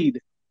afraid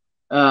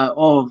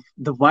of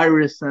the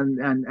virus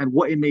and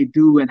what it may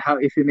do and how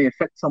if it may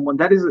affect someone.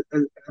 That is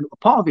a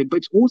part of it, but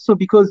it's also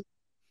because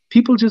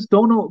people just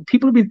don't know.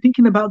 People have been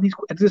thinking about these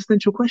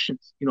existential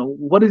questions.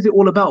 What is it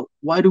all about?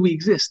 Why do we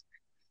exist?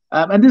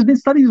 And there's been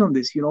studies on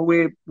this.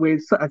 Where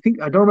I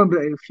think, I don't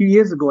remember, a few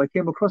years ago I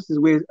came across this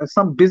where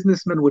some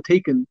businessmen were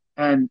taken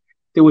and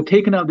they were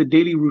taken out of the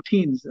daily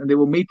routines and they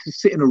were made to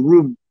sit in a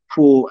room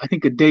for, I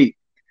think, a day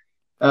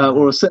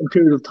or a certain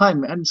period of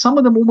time, and some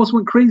of them almost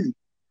went crazy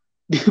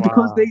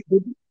because they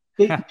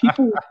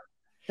people.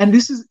 And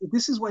this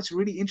is why it's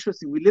really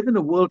interesting. We live in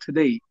a world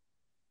today.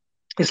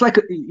 It's like,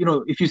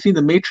 if you've seen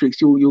The Matrix,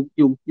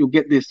 you'll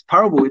get this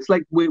parable. It's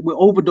like we're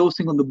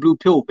overdosing on the blue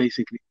pill,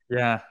 basically.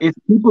 Yeah. It's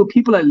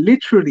people are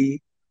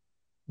literally,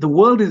 the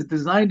world is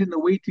designed in a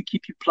way to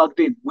keep you plugged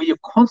in, where you're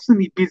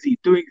constantly busy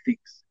doing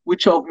things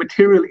which are of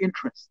material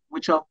interest,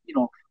 which are,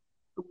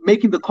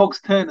 making the cogs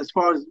turn as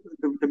far as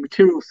the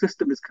material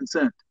system is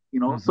concerned.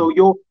 So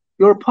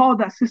you're a part of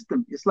that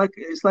system. It's like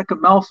a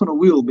mouse on a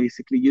wheel,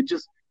 basically. You're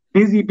just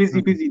busy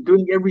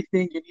doing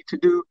everything you need to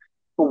do.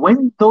 But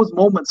when those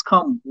moments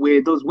come,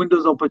 where those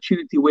windows of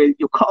opportunity, where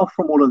you're cut off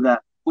from all of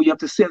that, where you have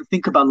to sit and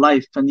think about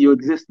life and your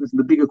existence and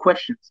the bigger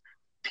questions,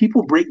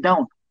 people break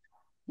down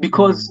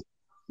because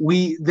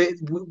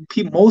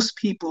most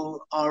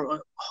people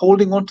are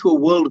holding on to a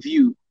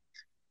worldview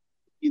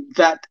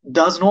that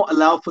does not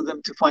allow for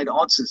them to find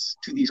answers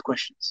to these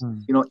questions.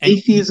 Mm. You know, And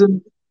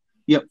atheism.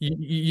 Yep.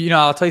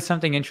 I'll tell you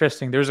something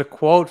interesting. There's a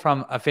quote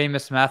from a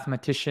famous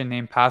mathematician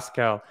named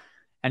Pascal,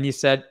 and he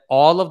said,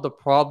 "All of the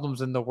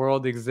problems in the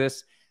world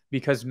exist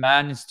because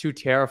man is too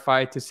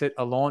terrified to sit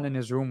alone in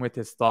his room with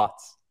his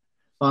thoughts."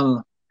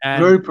 And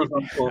Very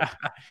profound quote.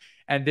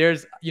 and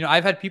there's,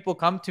 I've had people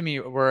come to me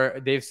where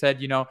they've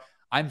said,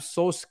 I'm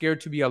so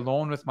scared to be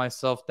alone with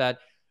myself that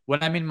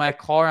when I'm in my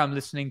car, I'm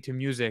listening to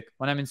music.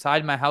 When I'm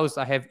inside my house,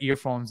 I have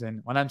earphones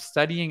in. When I'm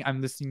studying,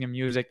 I'm listening to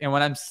music. And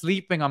when I'm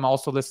sleeping, I'm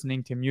also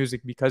listening to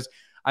music because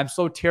I'm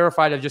so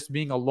terrified of just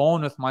being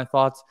alone with my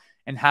thoughts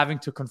and having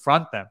to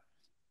confront them.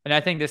 And I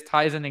think this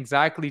ties in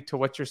exactly to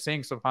what you're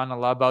saying,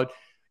 subhanAllah, about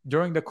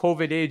during the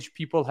COVID age,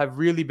 people have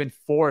really been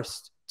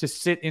forced to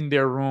sit in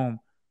their room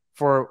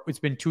for, it's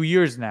been 2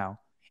 years now.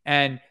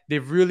 And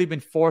they've really been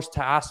forced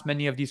to ask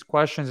many of these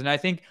questions. And I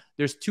think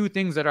there's two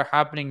things that are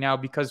happening now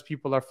because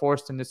people are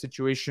forced in this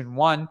situation.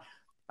 One,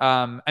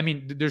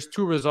 there's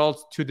two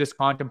results to this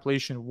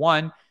contemplation.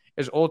 One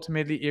is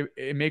ultimately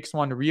it makes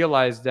one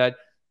realize that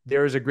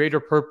there is a greater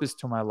purpose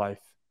to my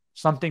life,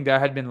 something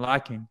that had been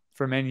lacking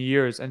for many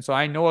years. And so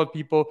I know of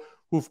people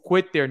who've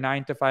quit their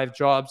 9 to 5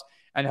 jobs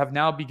and have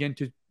now begun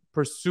to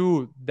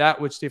pursue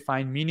that which they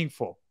find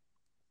meaningful.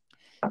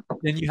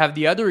 Then you have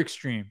the other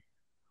extreme,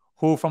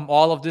 who from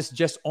all of this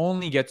just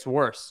only gets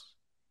worse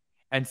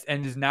and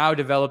is now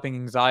developing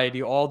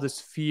anxiety, all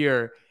this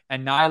fear,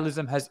 and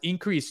nihilism has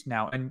increased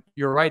now. And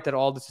you're right that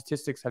all the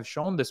statistics have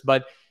shown this,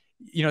 but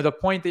the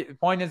point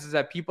is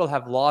that people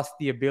have lost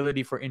the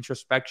ability for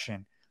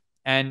introspection.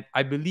 And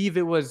I believe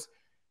it was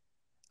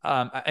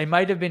it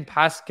might have been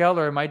Pascal,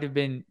 or it might have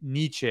been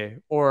Nietzsche,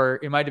 or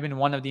it might have been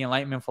one of the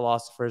Enlightenment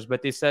philosophers,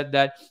 but they said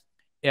that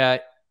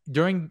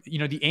during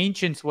the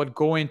ancients would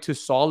go into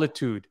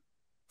solitude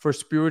for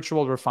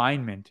spiritual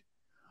refinement.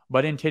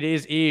 But in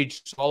today's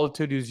age,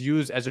 solitude is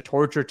used as a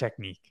torture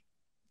technique.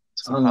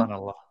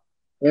 SubhanAllah.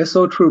 It's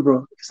so true,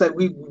 bro. It's like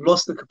we've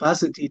lost the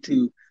capacity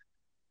to,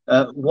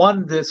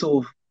 the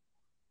sort of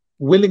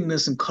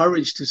willingness and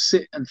courage to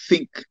sit and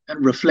think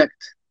and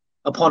reflect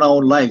upon our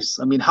own lives.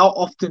 I mean, how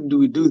often do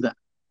we do that?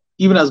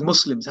 Even as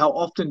Muslims, how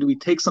often do we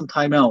take some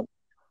time out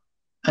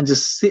and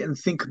just sit and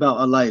think about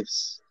our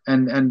lives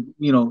and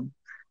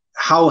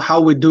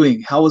how we're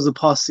doing? How was the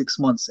past 6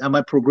 months? Am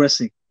I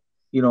progressing?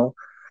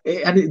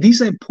 And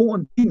these are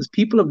important things.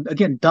 People have,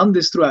 again, done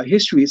this throughout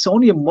history. It's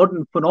only a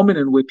modern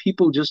phenomenon where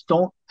people just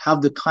don't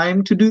have the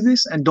time to do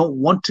this and don't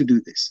want to do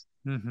this.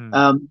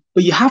 Mm-hmm.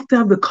 But you have to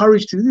have the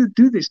courage to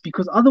do this,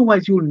 because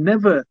otherwise you'll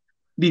never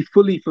be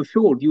fully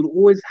fulfilled. You'll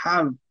always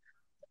have,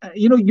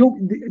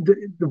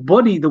 the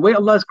body, the way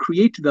Allah has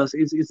created us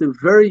is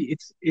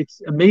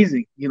it's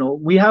amazing.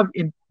 We have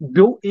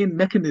built-in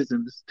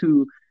mechanisms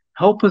to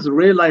help us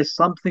realize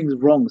something's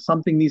wrong,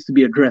 something needs to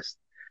be addressed.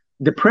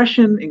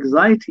 Depression,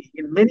 anxiety,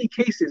 in many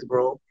cases,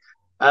 bro,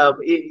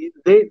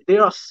 they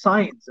are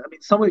signs. I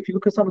mean, if you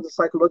look at some of the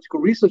psychological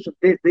research,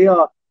 they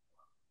are.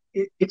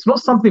 It's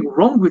not something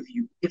wrong with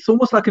you. It's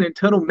almost like an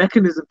internal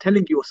mechanism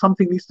telling you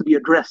something needs to be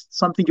addressed,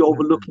 something you're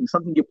overlooking,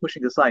 something you're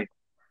pushing aside.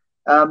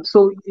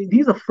 So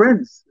these are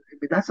friends. I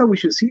mean, that's how we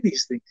should see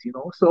these things,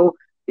 So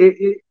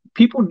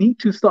people need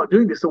to start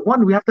doing this. So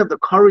one, we have to have the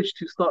courage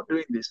to start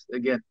doing this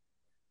again.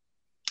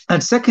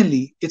 And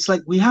secondly, it's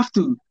like we have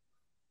to,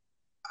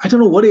 I don't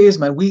know what it is,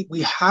 man.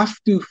 We have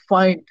to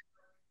find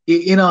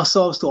in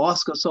ourselves to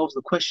ask ourselves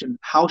the question,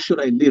 how should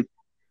I live?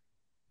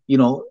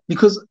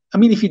 Because I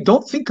mean, if you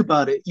don't think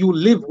about it, you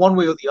live one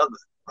way or the other,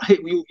 right?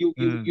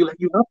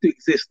 You have to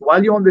exist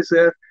while you're on this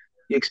earth.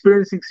 You're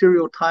experiencing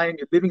serial time.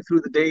 You're living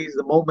through the days,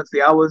 the moments,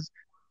 the hours.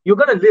 You're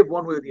gonna live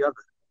one way or the other.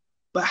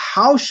 But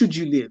how should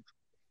you live?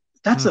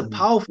 That's a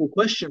powerful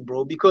question,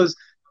 bro. Because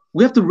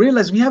we have to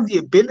realize we have the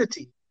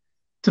ability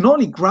to not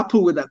only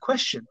grapple with that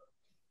question,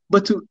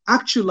 but to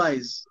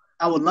actualize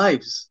our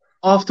lives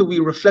after we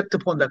reflect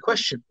upon that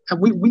question. And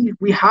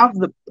we have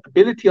the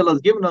ability Allah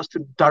has given us to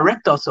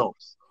direct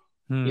ourselves,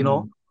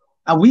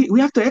 And we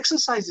have to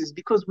exercise this,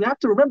 because we have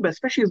to remember,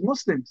 especially as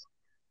Muslims,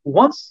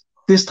 once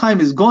this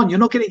time is gone, you're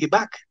not getting it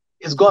back.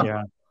 It's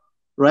gone,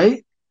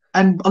 right?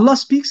 And Allah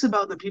speaks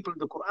about the people in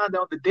the Quran that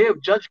on the day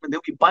of judgment,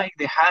 they'll be biting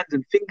their hands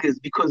and fingers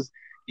because,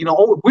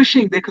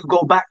 wishing they could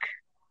go back,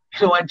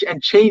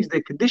 and change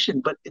their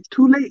condition, but it's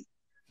too late.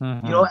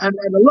 And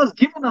Allah's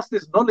given us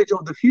this knowledge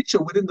of the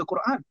future within the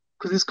Quran,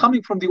 because it's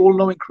coming from the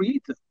all-knowing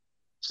Creator.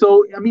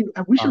 So, I mean,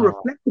 we should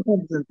reflect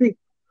upon this and think,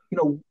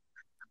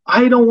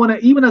 I don't want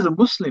to, even as a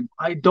Muslim,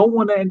 I don't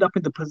want to end up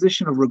in the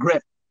position of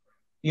regret.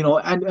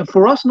 And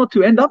for us not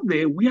to end up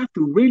there, we have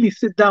to really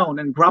sit down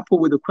and grapple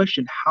with the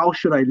question, how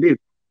should I live?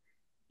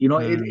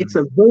 It's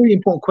a very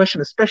important question,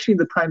 especially in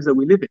the times that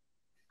we live in.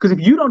 Because if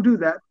you don't do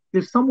that,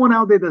 there's someone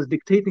out there that's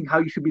dictating how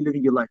you should be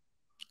living your life,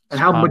 and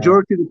how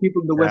majority of the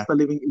people in the West are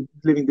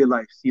living their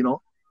lives,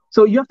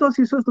 So you have to ask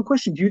yourself the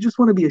question, do you just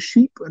want to be a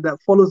sheep that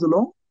follows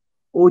along?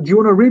 Or do you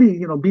want to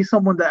really, be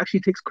someone that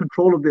actually takes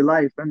control of their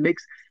life and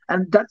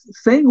that's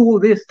saying all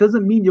this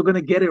doesn't mean you're going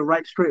to get it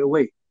right straight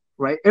away,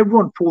 right?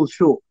 Everyone falls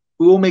short.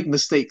 We all make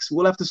mistakes.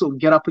 We'll have to sort of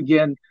get up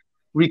again,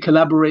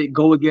 recollaborate,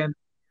 go again.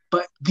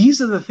 But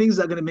these are the things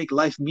that are going to make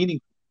life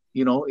meaningful.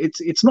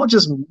 It's not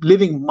just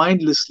living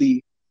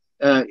mindlessly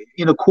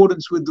in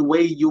accordance with the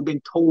way you've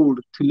been told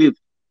to live.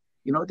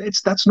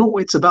 That's not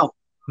what it's about.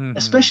 Mm-hmm.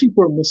 Especially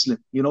for a Muslim.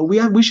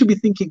 We should be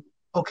thinking,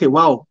 okay,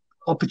 wow,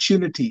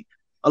 opportunity.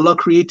 Allah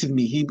created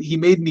me. He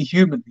made me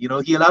human.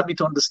 He allowed me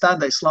to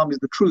understand that Islam is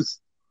the truth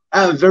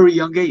at a very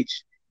young age.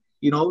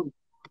 You know,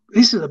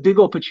 this is a big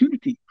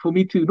opportunity for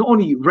me to not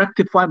only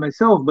rectify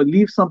myself, but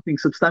leave something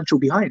substantial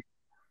behind.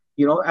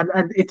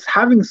 And it's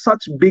having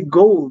such big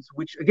goals,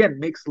 which again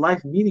makes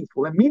life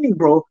meaningful. And meaning,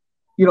 bro,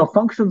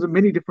 functions on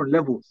many different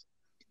levels.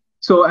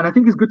 So, and I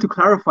think it's good to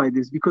clarify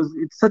this because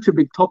it's such a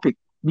big topic,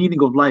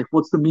 meaning of life.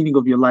 What's the meaning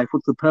of your life?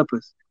 What's the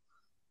purpose?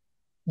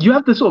 You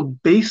have the sort of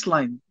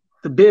baseline,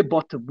 the bare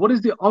bottom. What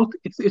is the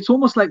it's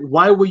almost like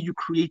why were you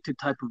created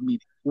type of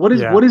meaning? What is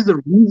Yeah. what is the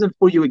reason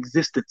for your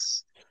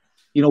existence?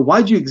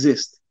 Why do you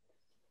exist?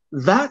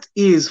 That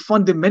is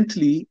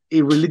fundamentally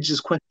a religious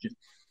question.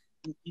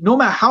 No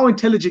matter how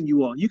intelligent you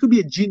are, you could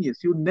be a genius.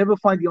 You'll never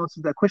find the answer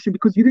to that question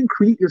because you didn't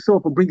create yourself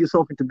or bring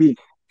yourself into being.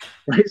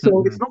 Right? So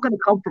Mm-hmm. it's not going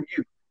to come from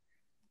you.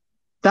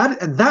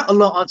 That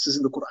Allah answers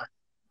in the Quran.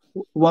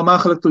 وَمَا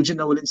خَلَقْتُ الْجِنَّ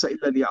وَالْإِنسَ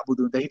إِلَّا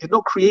لِيَعْبُدُونَ. That He did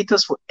not create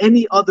us for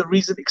any other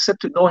reason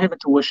except to know Him and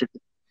to worship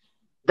Him.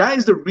 That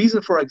is the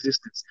reason for our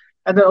existence.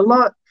 And then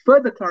Allah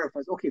further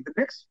clarifies, okay, the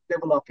next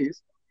level up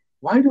is,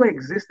 why do I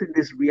exist in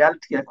this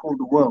reality I call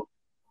the world?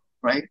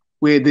 Right?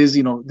 Where there's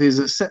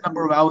a set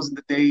number of hours in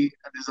the day,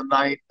 and there's a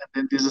night, and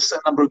then there's a set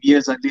number of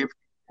years I live.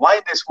 Why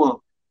in this world?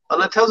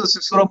 Allah tells us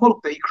in Surah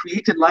Mulk that He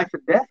created life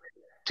and death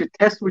to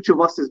test which of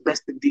us is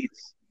best in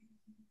deeds.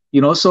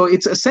 So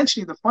it's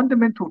essentially the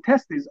fundamental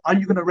test is, are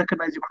you going to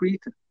recognize your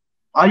creator?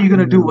 Are you going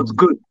to do what's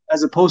good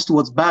as opposed to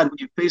what's bad when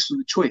you're faced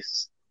with a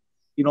choice?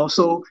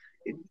 So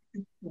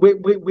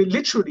we're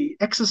literally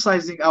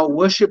exercising our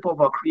worship of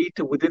our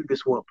creator within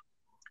this world.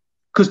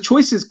 Because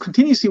choices,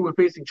 continuously we're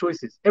facing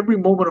choices. Every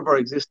moment of our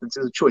existence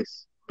is a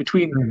choice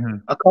between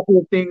a couple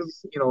of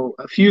things,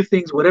 a few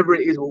things, whatever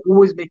it is, we're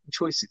always making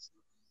choices.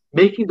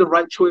 Making the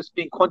right choice,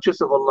 being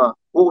conscious of Allah,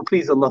 what will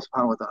please Allah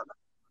subhanahu wa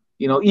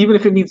ta'ala. Even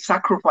if it means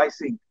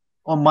sacrificing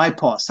on my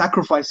part,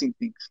 sacrificing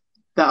things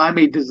that I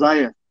may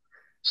desire.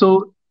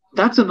 So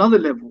that's another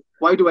level.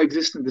 Why do I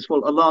exist in this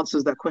world? Allah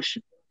answers that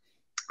question.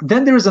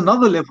 Then there is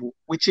another level,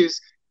 which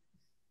is,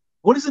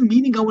 what is the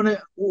meaning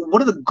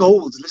what are the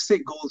goals? Let's say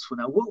goals for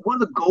now. What are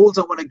the goals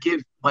I want to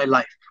give my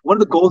life? What are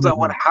the goals I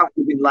want to have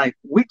within life?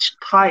 Which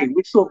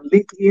sort of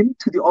link in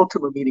to the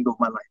ultimate meaning of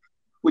my life,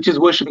 which is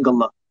worshipping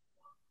Allah,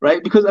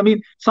 right? Because,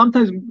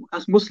 sometimes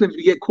as Muslims,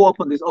 we get caught up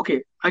on this.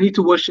 Okay, I need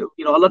to worship.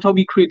 Allah told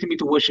me, created me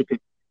to worship Him.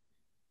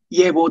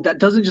 Yeah, well, that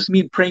doesn't just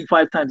mean praying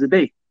 5 times a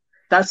day.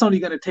 That's only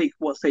going to take,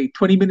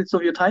 20 minutes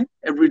of your time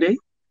every day?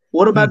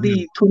 What about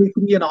the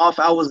 23 and a half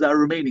hours that are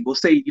remaining? Or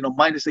say,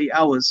 minus 8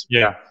 hours.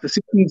 Yeah. The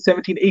 16,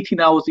 17, 18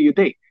 hours of your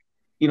day.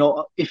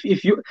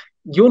 If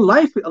your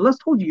life, Allah's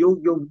told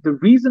you, the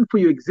reason for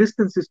your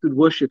existence is to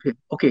worship Him.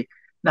 Okay,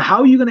 now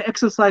how are you going to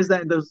exercise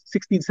that in those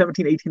 16,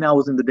 17, 18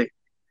 hours in the day?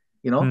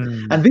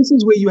 And this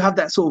is where you have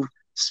that sort of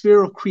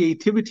sphere of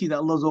creativity that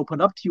Allah's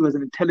opened up to you as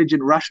an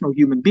intelligent, rational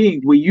human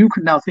being, where you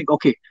can now think,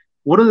 okay,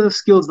 what are the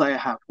skills that I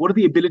have? What are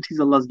the abilities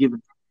Allah's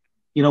given?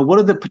 What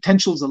are the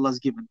potentials Allah's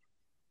given?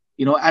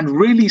 And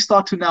really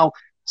start to now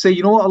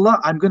say, Allah,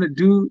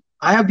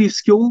 I have these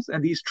skills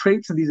and these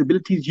traits and these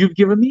abilities you've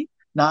given me.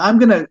 Now I'm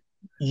going to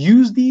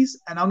use these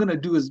and I'm going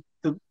to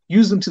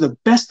use them to the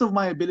best of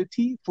my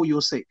ability for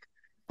your sake.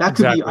 That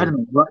could be, I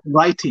don't know,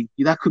 writing.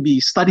 That could be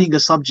studying a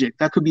subject.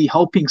 That could be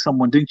helping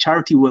someone, doing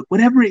charity work,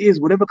 whatever it is,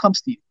 whatever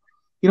comes to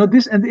you.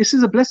 This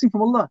is a blessing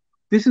from Allah.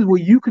 This is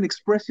where you can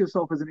express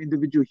yourself as an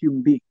individual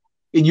human being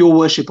in your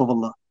worship of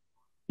Allah.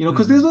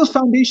 Because there's those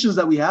foundations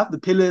that we have, the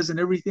pillars and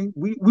everything.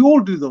 We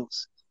all do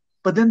those.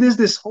 But then there's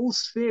this whole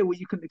sphere where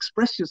you can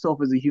express yourself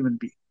as a human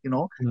being,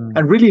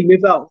 and really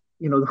live out,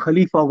 the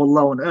Khalifa of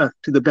Allah on earth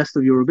to the best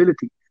of your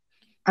ability.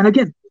 And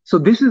again, so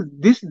and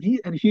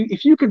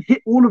if you can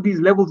hit all of these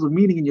levels of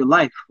meaning in your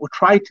life, or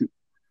try to,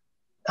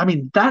 I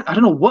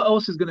don't know what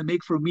else is going to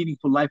make for a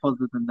meaningful life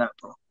other than that,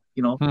 bro.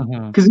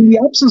 Because in the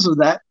absence of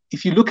that,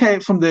 if you look at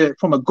it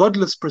from a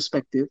godless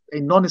perspective, a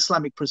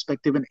non-Islamic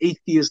perspective, an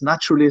atheist,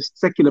 naturalist,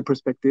 secular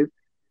perspective,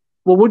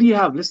 well, what do you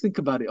have? Let's think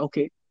about it.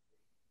 Okay,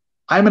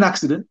 I'm an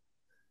accident.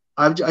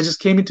 I just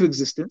came into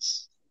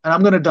existence, and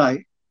I'm going to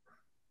die.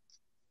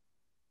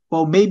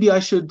 Well, maybe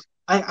I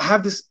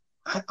have this.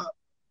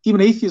 Even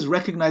atheists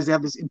recognize they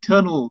have this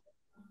internal,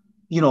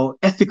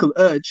 ethical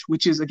urge,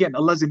 which is, again,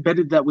 Allah's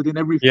embedded that within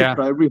every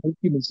fitrah, every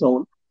human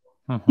soul.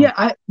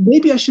 Yeah,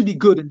 maybe I should be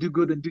good and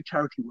do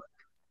charity work.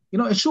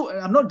 And sure,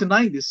 I'm not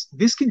denying this.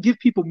 This can give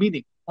people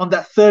meaning on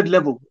that third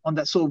level, on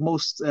that sort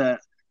of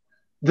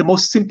the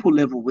most simple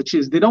level, which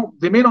is they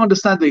may not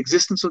understand the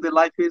existence of their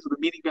life is, or the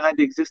meaning behind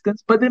the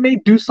existence, but they may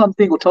do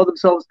something or tell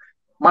themselves,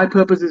 my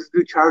purpose is to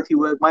do charity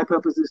work, my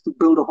purpose is to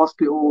build a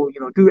hospital,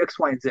 do X,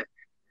 Y, and Z.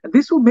 And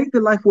this will make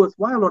their life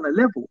worthwhile on a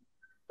level.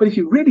 But if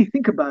you really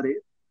think about it,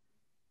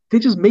 they're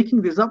just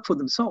making this up for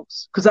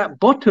themselves. Because at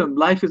bottom,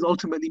 life is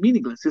ultimately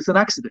meaningless. It's an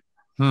accident,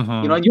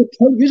 Mm-hmm. and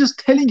you're just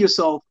telling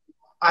yourself,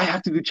 I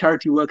have to do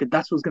charity work, and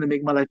that's what's going to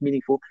make my life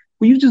meaningful.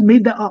 Well, you just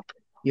made that up.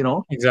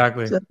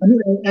 Exactly. So, I mean,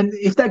 and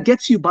if that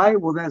gets you by,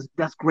 well,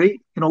 that's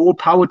great. All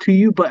power to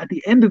you. But at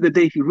the end of the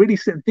day, if you really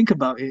sit and think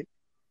about it,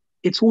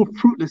 it's all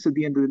fruitless at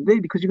the end of the day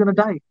because you're going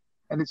to die,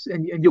 and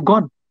you're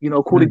gone.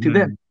 According to Mm-hmm.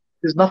 them,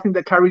 there's nothing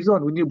that carries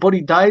on. When your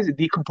body dies, it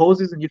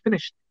decomposes, and you're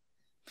finished.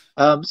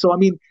 So I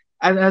mean,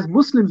 and as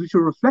Muslims, we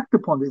should reflect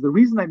upon this. The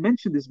reason I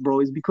mention this, bro,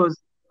 is because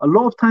a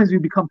lot of times we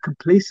become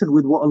complacent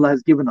with what Allah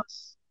has given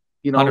us.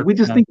 We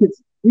just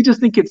 100%.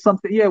 think it's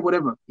something, yeah,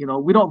 whatever.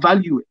 We don't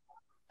value it.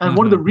 And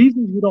one of the Mm-hmm.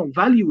 reasons we don't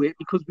value it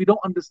because we don't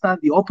understand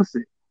the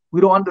opposite. We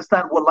don't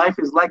understand what life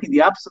is like in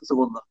the absence of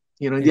Allah,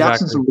 in the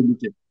absence Exactly. of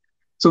religion.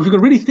 So if we can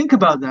really think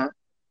about that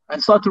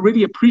and start to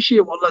really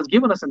appreciate what Allah has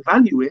given us and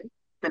value it,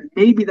 then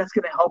maybe that's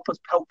going to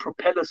help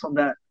propel us on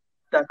that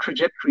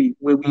trajectory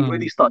where we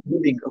really Mm. start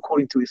living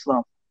according to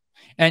Islam.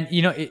 And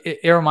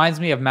it reminds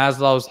me of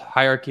Maslow's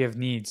hierarchy of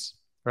needs,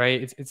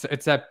 right?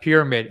 It's that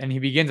pyramid, and he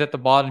begins at the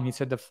bottom. He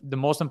said the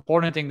most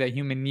important thing that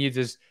human needs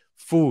is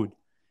food,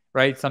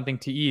 right? Something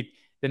to eat.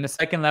 Then the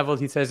second level,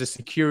 he says, is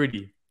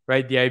security,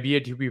 right? The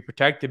idea to be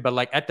protected. But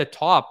like at the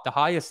top, the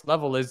highest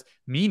level is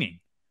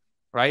meaning,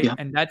 right? Yeah,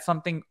 And that's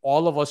something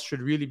all of us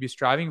should really be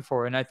striving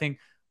for. And I think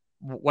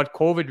what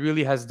COVID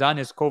really has done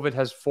is COVID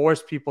has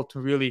forced people to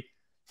really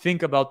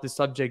think about this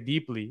subject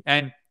deeply.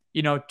 And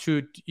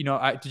to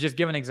just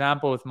give an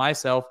example with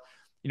myself,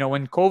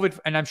 when COVID,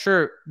 and I'm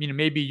sure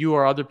maybe you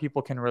or other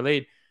people can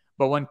relate,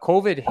 but when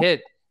COVID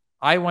hit,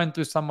 I went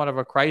through somewhat of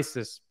a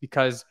crisis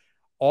because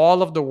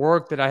all of the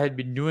work that I had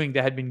been doing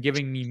that had been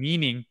giving me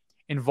meaning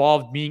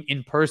involved being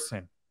in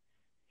person.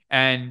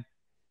 And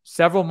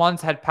several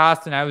months had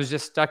passed and I was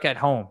just stuck at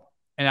home.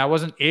 And I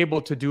wasn't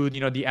able to do,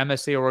 the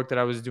MSA work that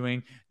I was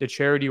doing, the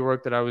charity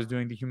work that I was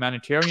doing, the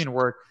humanitarian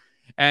work.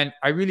 And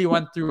I really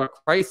went through a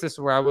crisis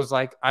where I was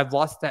like, I've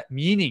lost that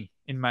meaning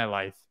in my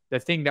life, the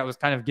thing that was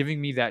kind of giving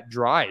me that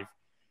drive.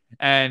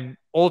 And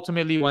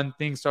ultimately, when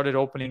things started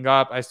opening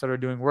up, I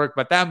started doing work.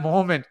 But that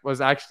moment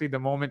was actually the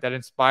moment that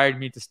inspired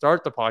me to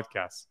start the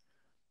podcast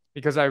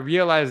because I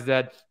realized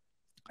that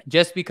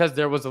just because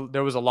there was a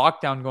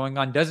lockdown going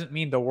on doesn't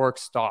mean the work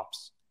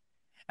stops.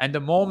 And the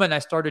moment I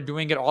started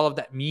doing it, all of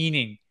that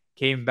meaning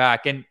came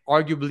back, and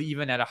arguably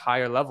even at a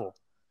higher level.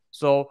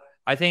 So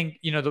I think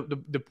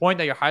the point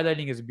that you're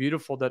highlighting is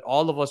beautiful. That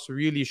all of us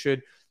really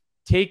should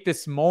take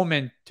this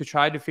moment to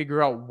try to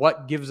figure out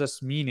what gives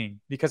us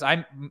meaning. Because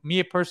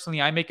me personally,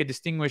 I make a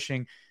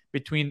distinguishing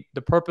between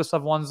the purpose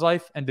of one's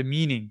life and the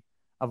meaning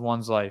of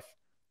one's life.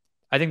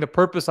 I think the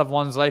purpose of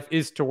one's life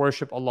is to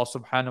worship Allah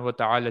subhanahu wa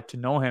ta'ala, to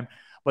know Him.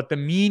 But the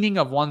meaning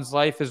of one's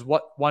life is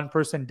what one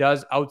person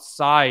does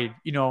outside,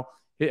 is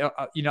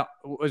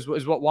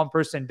what one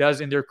person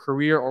does in their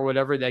career or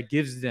whatever that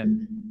gives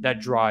them that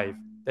drive,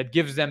 that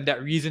gives them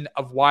that reason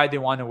of why they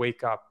want to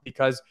wake up.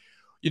 Because,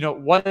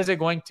 what is it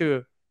going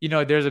to,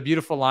 there's a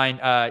beautiful line.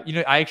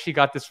 I actually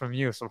got this from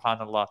you,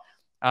 subhanAllah,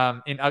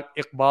 in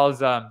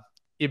Iqbal's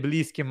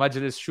Iblis ki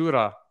Majlis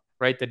Shura,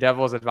 right? The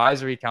Devil's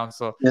Advisory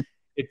Council. yeah,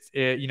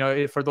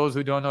 It's for those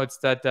who don't know, it's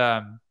that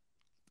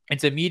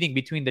it's a meeting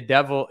between the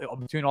devil,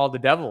 between all the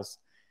devils.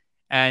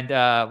 And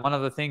one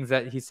of the things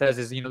that he says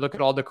is, look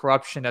at all the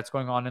corruption that's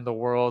going on in the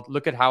world.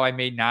 Look at how I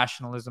made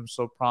nationalism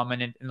so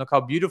prominent, and look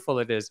how beautiful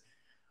it is.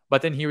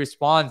 But then he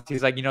responds,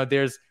 he's like,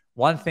 there's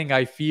one thing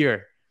I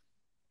fear,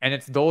 and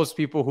it's those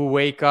people who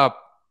wake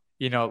up,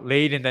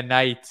 late in the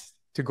night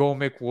to go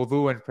make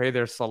wudu and pray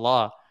their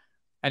salah.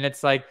 And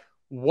it's like,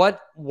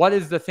 what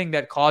is the thing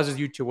that causes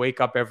you to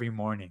wake up every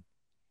morning?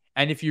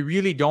 And if you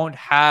really don't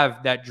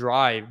have that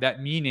drive,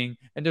 that meaning,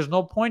 and there's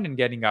no point in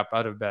getting up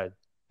out of bed,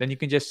 then you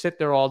can just sit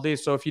there all day.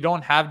 So if you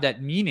don't have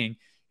that meaning,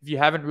 if you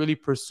haven't really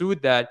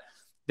pursued that,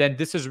 then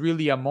this is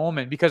really a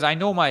moment. Because I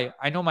know my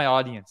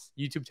audience.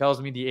 YouTube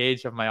tells me the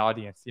age of my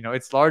audience.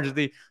 It's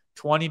largely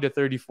 20 to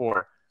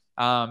 34.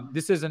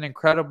 This is an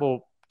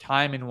incredible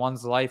time in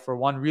one's life where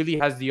one really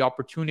has the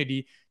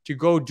opportunity to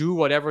go do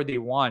whatever they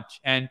want.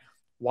 And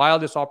while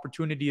this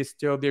opportunity is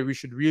still there, we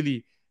should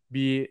really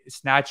be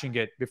snatching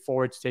it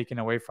before it's taken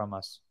away from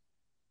us.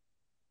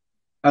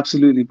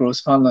 absolutely, bro.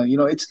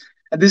 SubhanAllah. It's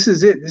and this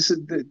is it. This is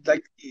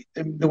like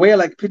the way I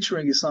like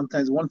picturing is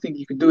sometimes one thing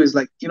you can do is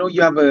like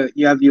you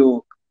have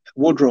your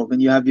wardrobe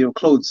and you have your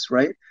clothes,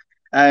 right?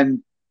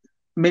 And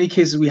in many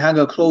cases we hang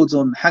our clothes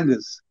on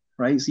hangers,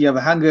 right? So you have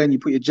a hanger and you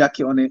put your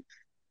jacket on it.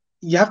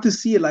 You have to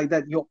see it like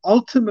that. Your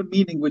ultimate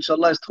meaning, which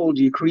Allah has told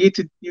you, He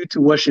created you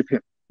to worship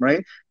Him,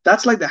 right?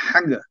 That's like the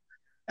hanger.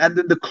 And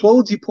then the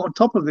clothes you put on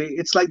top of it,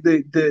 it's like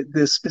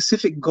the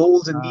specific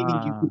goals and meaning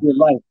you give Ah, your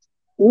life.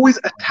 Always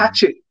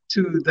attach it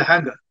to the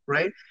hanger,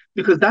 right?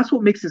 Because that's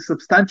what makes it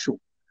substantial.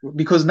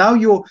 Because now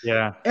you're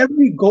yeah.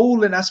 every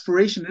goal and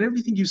aspiration and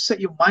everything you set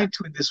your mind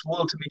to in this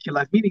world to make your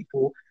life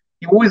meaningful,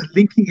 you're always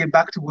linking it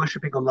back to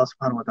worshiping Allah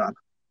subhanahu wa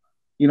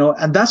ta'ala.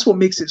 And that's what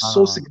makes it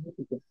so SubhanAllah.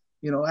 significant.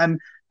 And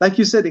like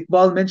you said,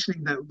 Iqbal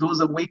mentioning that those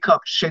that wake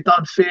up,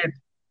 shaitan feared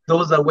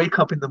those that wake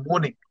up in the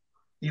morning.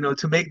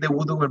 to make their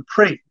wudu and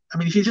pray. I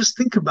mean, if you just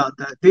think about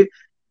that,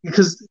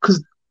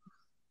 because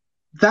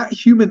that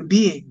human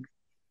being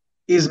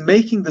is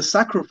making the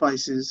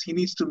sacrifices he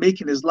needs to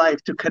make in his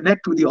life to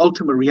connect with the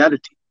ultimate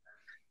reality.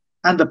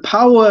 And the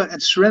power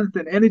and strength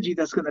and energy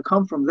that's going to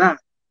come from that,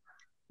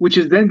 which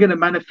is then going to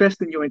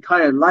manifest in your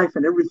entire life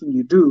and everything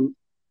you do,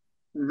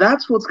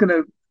 that's what's going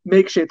to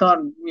make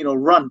shaitan,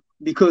 run,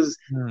 because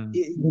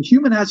the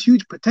human has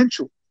huge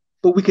potential,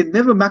 but we can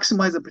never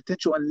maximize the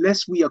potential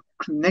unless we are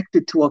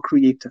connected to our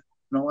creator.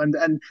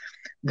 And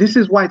this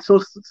is why it's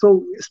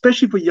so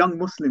especially for young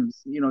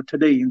Muslims,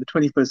 today in the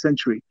 21st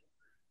century.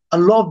 A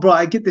lot, bro,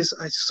 I get this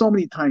so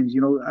many times.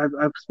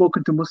 I've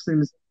spoken to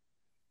Muslims.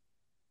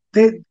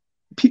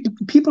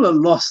 People are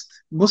lost.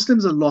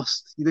 Muslims are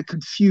lost. They're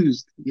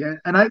confused. Yeah,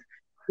 and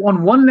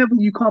on one level,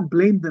 you can't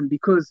blame them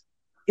because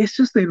it's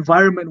just the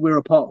environment we're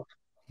a part of.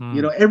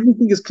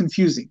 Everything is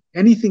confusing.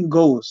 Anything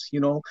goes.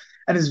 And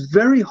it's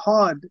very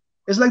hard.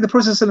 It's like the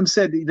Prophet ﷺ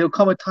said, there'll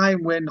come a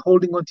time when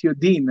holding onto your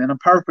deen, and I'm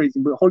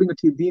paraphrasing, but holding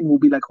onto your deen will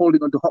be like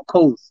holding onto hot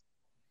coals.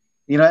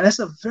 And that's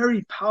a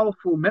very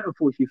powerful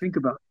metaphor if you think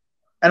about it.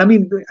 And I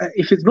mean,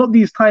 if it's not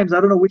these times,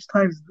 I don't know which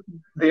times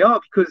they are,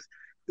 because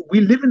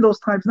we live in those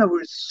times now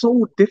where it's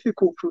so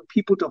difficult for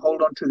people to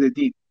hold on to their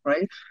deen,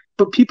 right?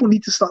 But people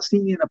need to start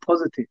seeing it in a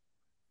positive.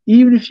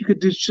 Even if you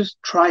could just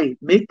try it,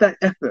 make that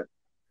effort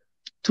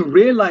to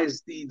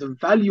realize the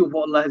value of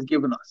what Allah has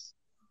given us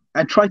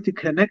and try to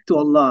connect to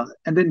Allah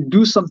and then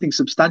do something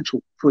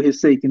substantial for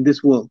His sake in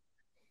this world.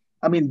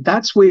 I mean,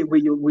 that's where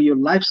your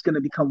life's going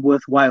to become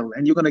worthwhile,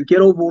 and you're going to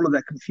get over all of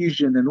that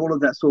confusion and all of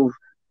that sort of,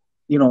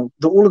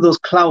 all of those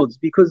clouds,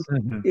 because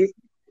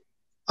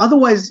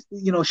otherwise,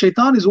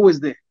 shaitan is always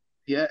there.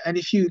 Yeah. And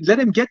if you let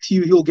him get to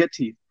you, he'll get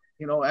to you,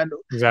 and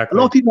exactly. A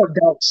lot of people have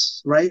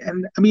doubts, right?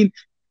 And I mean,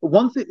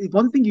 one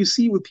thing you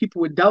see with people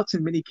with doubts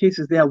in many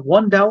cases, they have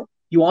one doubt,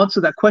 you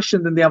answer that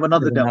question, then they have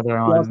another doubt. You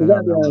answer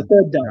that, they have a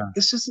third doubt. Yeah.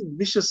 It's just a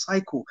vicious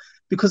cycle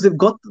because they've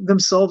got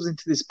themselves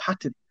into this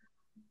pattern.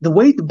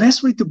 The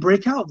best way to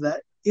break out of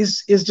that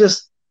is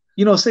just,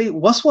 say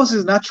waswas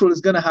is natural,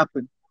 it's going to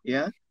happen.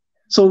 Yeah.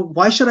 So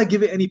why should I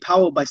give it any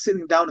power by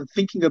sitting down and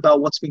thinking about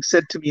what's being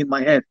said to me in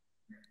my head?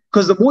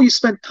 Because the more you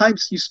spend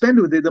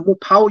with it, the more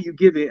power you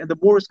give it, and the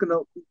more it's going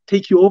to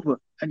take you over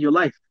and your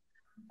life,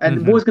 and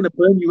the more it's going to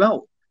burn you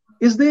out.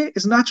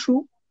 It's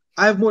natural.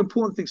 I have more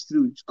important things to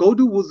do. Just go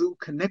do wudu,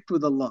 connect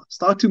with Allah,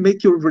 start to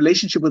make your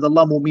relationship with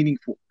Allah more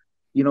meaningful,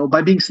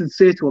 by being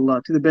sincere to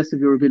Allah to the best of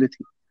your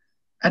ability,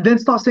 and then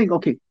start saying,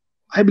 okay,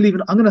 I'm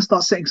going to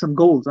start setting some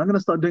goals. I'm going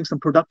to start doing some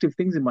productive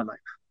things in my life.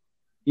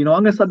 I'm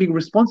going to start being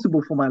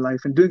responsible for my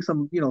life and doing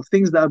some,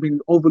 things that I've been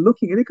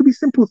overlooking. And it could be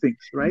simple things,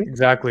 right?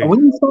 Exactly. And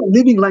when you start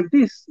living like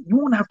this, you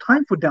won't have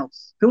time for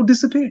doubts. They'll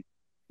disappear.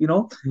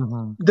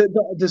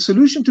 The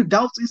solution to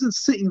doubts isn't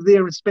sitting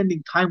there and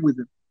spending time with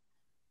them.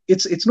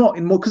 It's not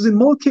because in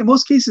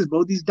most cases,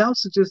 bro, these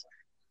doubts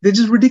they're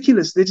just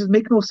ridiculous. They just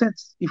make no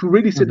sense if you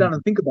really sit down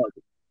and think about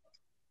it.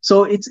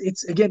 So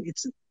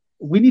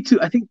we need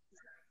to, I think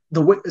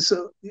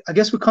I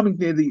guess we're coming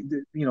near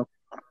the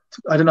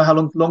I don't know how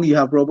long you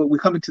have, bro, but we're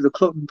coming to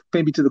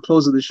maybe to the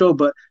close of the show.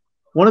 But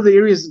one of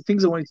the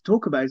things I wanted to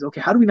talk about is, okay,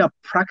 how do we now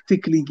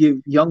practically give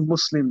young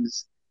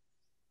Muslims,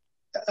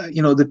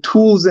 the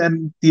tools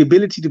and the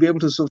ability to be able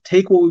to sort of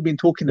take what we've been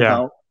talking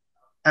about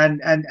and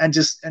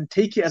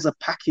take it as a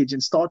package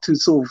and start to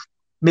sort of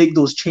make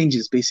those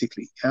changes,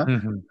 basically. Yeah.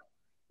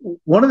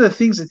 One of the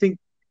things I think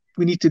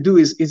we need to do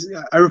is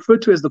I refer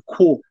to as the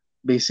core,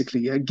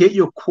 basically. Get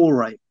your core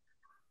right,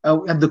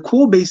 and the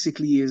core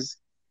basically is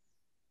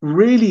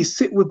really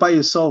sit by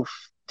yourself,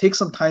 take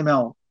some time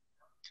out,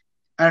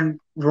 and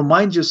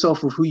remind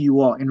yourself of who you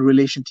are in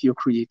relation to your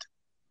creator.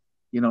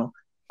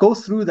 Go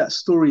through that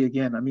story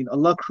again. I mean,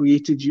 Allah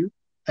created you,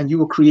 and you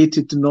were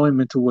created to know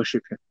Him and to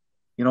worship Him.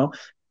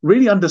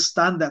 Really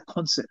understand that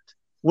concept.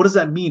 What does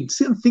that mean?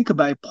 Sit and think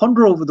about it,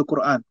 ponder over the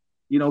Quran,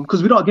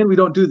 because we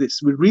don't do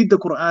this. We read the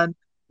Quran,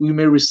 we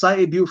may recite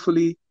it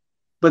beautifully,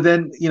 but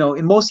then,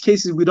 in most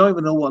cases, we don't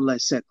even know what Allah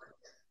said.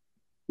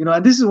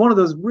 And this is one of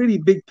those really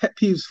big pet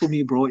peeves for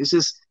me, bro. It's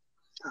just,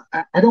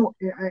 I know,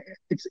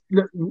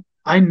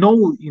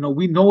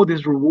 we know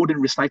there's reward in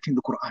reciting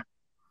the Quran,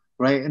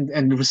 right?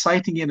 And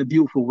reciting it in a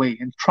beautiful way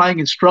and trying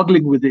and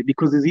struggling with it,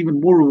 because there's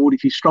even more reward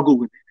if you struggle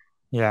with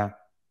it. Yeah.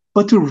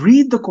 But to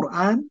read the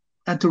Quran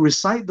and to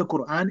recite the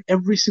Quran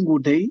every single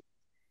day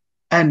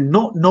and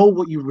not know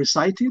what you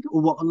recited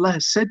or what Allah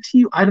has said to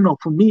you, I don't know.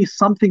 For me,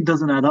 something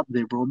doesn't add up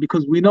there, bro,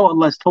 because we know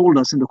Allah has told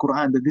us in the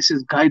Quran that this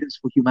is guidance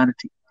for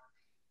humanity.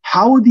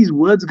 How are these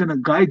words going to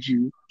guide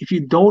you if you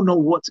don't know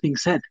what's being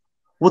said,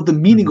 what the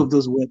meaning of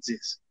those words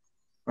is,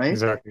 right?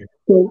 Exactly.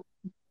 So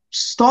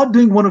start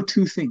doing one of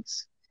two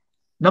things.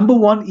 Number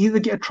one, either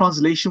get a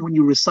translation when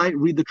you recite,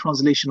 read the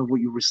translation of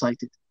what you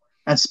recited,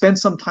 and spend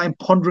some time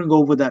pondering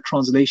over that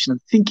translation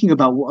and thinking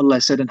about what Allah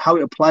said and how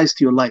it applies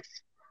to your life.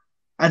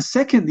 And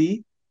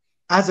secondly,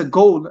 as a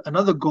goal,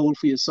 another goal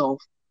for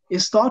yourself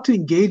is start to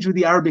engage with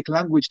the Arabic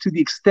language to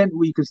the extent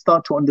where you can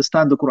start to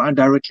understand the Quran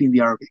directly in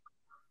the Arabic,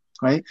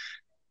 right?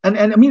 And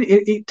I mean,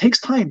 it takes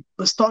time,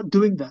 but start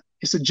doing that.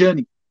 It's a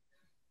journey,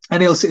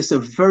 and it's a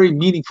very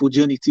meaningful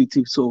journey to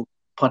sort of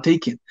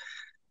partake in.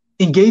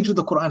 Engage with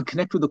the Quran,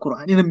 connect with the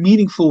Quran in a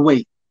meaningful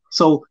way.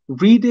 So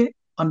read it,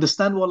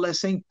 understand what Allah is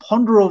saying,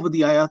 ponder over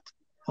the ayat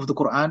of the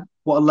Quran,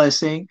 what Allah is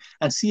saying,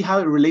 and see how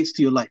it relates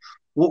to your life.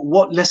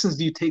 What lessons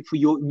do you take for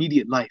your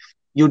immediate life,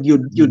 your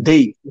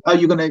day? How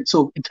you're gonna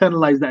sort of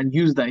internalize that and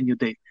use that in your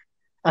day,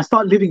 and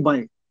start living by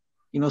it.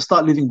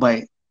 Start living by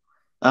it.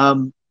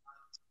 Um,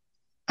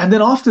 and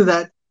then after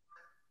that,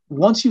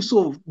 once you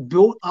sort of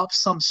build up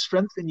some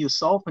strength in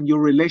yourself and your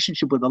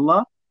relationship with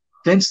Allah,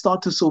 then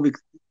start to sort of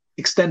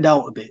extend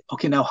out a bit.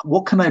 Okay, now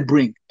what can I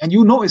bring? And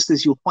you notice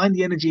this, you'll find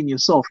the energy in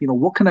yourself.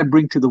 What can I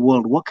bring to the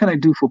world? What can I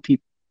do for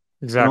people?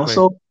 Exactly.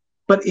 So,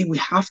 but we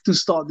have to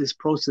start this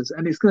process,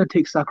 and it's going to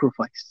take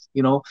sacrifice.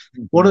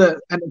 One of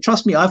and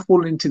trust me, I've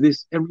fallen into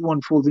this.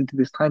 Everyone falls into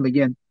this time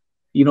again.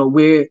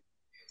 Where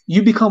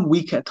you become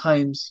weak at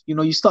times.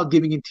 You start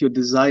giving into your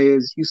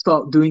desires. You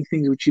start doing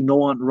things which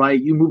aren't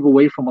right. You move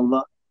away from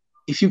Allah.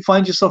 If you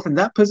find yourself in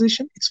that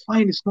position, it's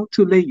fine. It's not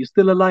too late. You're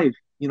still alive.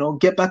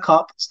 Get back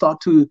up. Start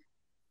to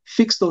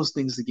fix those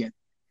things again.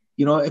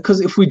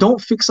 Because if we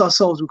don't fix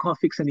ourselves, we can't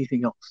fix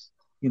anything else.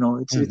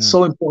 It's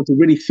so important to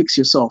really fix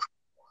yourself.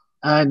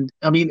 And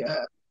I mean,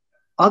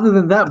 other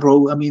than that,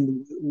 bro, I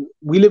mean,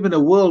 we live in a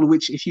world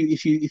which,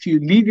 if you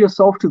leave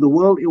yourself to the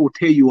world, it will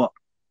tear you up.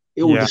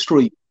 It will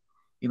destroy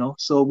you.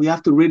 So we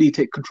have to really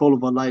take control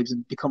of our lives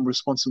and become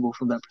responsible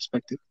from that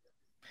perspective.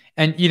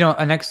 And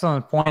an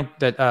excellent point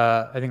that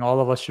I think all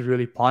of us should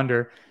really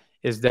ponder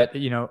is that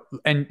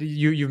and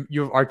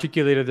you've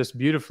articulated this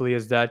beautifully,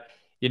 is that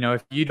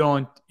if you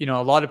don't,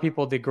 a lot of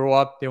people, they grow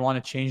up, they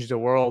want to change the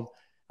world,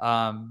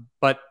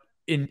 but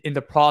in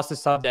the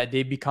process of that,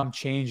 they become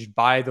changed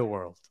by the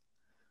world,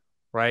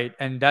 right?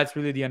 And that's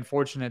really the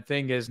unfortunate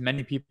thing, is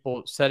many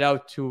people set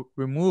out to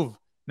remove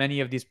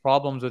many of these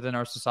problems within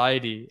our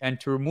society, and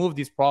to remove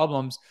these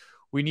problems,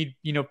 we need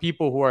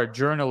people who are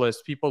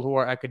journalists, people who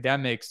are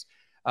academics,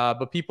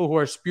 but people who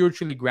are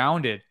spiritually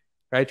grounded,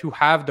 right? Who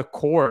have the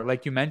core,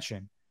 like you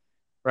mentioned,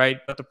 right?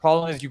 But the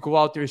problem is, you go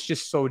out there, it's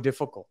just so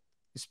difficult,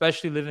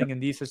 especially living in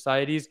these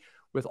societies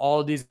with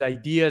all these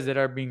ideas that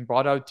are being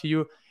brought out to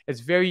you.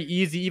 It's very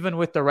easy, even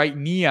with the right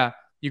niyyah,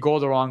 you go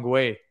the wrong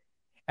way.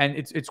 And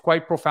it's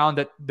quite profound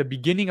that the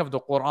beginning of the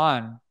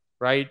Quran,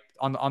 right,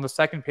 on the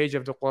second page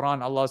of the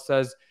Quran, Allah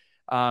says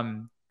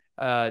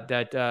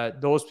that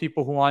those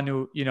people who want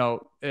to,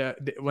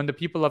 when the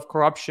people of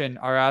corruption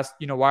are asked,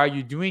 why are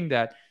you doing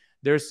that?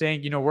 They're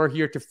saying, we're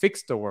here to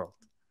fix the world.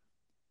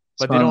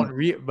 But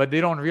they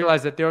don't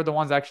realize that they're the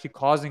ones actually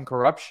causing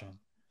corruption,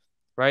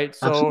 right?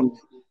 So Absolutely.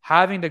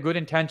 Having the good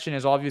intention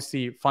is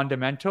obviously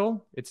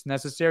fundamental. It's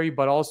necessary,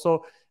 but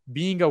also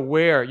being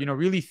aware,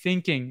 really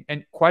thinking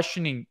and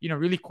questioning,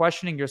 really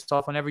questioning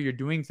yourself whenever you're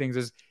doing things,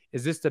 is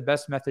this the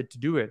best method to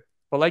do it?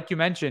 But like you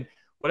mentioned,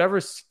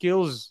 whatever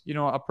skills,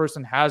 a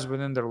person has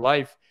within their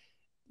life,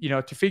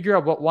 to figure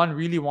out what one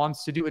really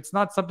wants to do, it's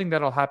not something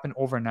that'll happen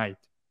overnight,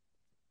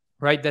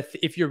 right? That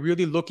if you're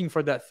really looking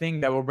for that thing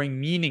that will bring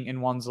meaning in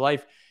one's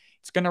life,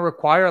 it's going to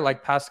require,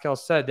 like Pascal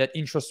said, that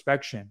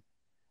introspection,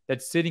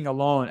 that sitting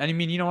alone. And I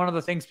mean, one of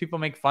the things people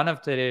make fun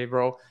of today,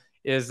 bro,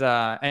 is,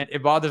 and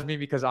it bothers me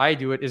because I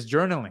do it, is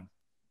journaling,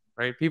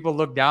 right? People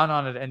look down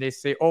on it and they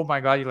say, oh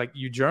my God,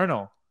 you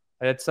journal.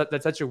 That's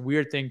such a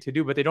weird thing to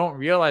do, but they don't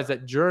realize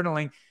that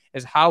journaling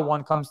is how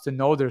one comes to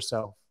know their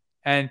self.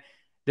 And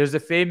there's a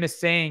famous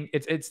saying,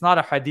 it's not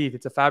a hadith,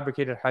 it's a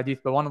fabricated hadith,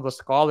 but one of the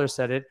scholars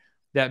said it,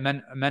 that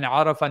man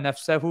arafa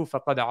nafsahu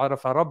faqad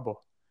arafa rabbuh,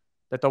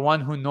 that the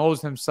one who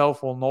knows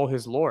himself will know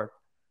his Lord.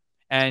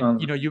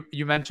 And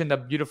you mentioned a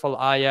beautiful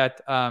ayat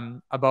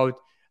about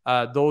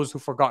those who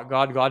forgot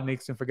God, God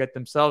makes them forget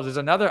themselves. There's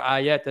another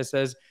ayat that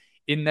says,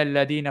 innal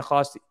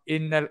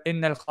khasirina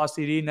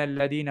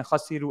alladhina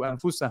khasiru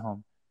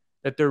anfusahum,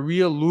 that the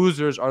real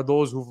losers are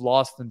those who've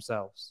lost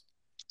themselves.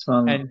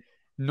 And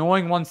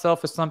knowing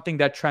oneself is something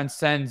that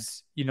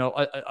transcends,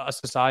 a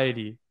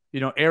society.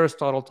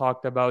 Aristotle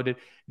talked about it,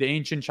 the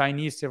ancient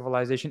Chinese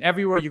civilization.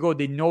 Everywhere you go,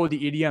 they know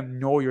the idiom,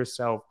 know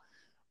yourself.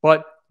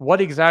 But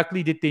what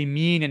exactly did they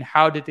mean, and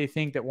how did they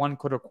think that one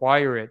could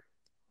acquire it?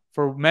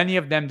 For many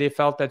of them, they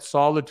felt that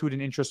solitude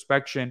and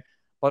introspection,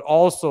 but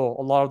also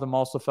a lot of them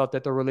also felt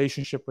that the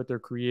relationship with their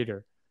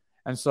creator.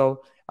 And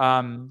so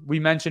we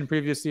mentioned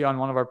previously on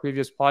one of our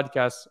previous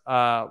podcasts,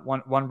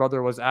 one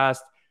brother was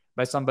asked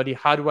by somebody,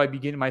 how do I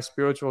begin my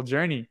spiritual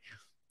journey?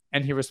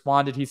 And he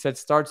responded, he said,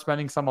 start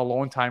spending some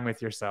alone time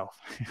with yourself.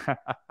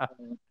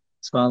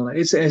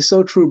 It's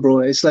so true, bro.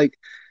 It's like,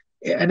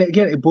 and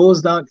again, it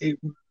boils down,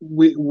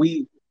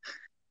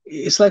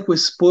 it's like we're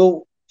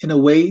spoiled in a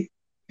way,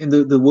 in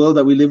the world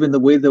that we live in, the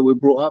way that we're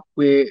brought up,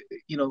 where,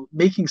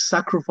 making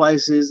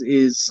sacrifices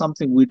is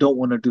something we don't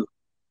want to do.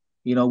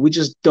 We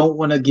just don't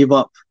want to give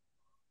up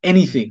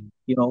anything,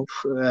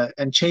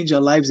 and change our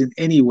lives in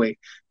any way.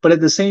 But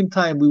at the same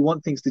time, we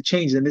want things to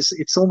change. And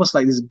it's almost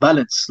like this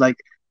balance. Like,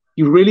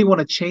 you really want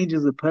to change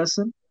as a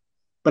person,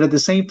 but at the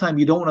same time,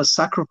 you don't want to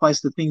sacrifice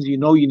the things you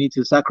need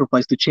to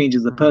sacrifice to change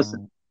as a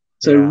person.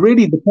 So it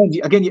really depends.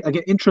 Again,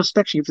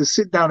 introspection. You have to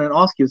sit down and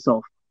ask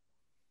yourself,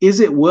 is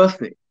it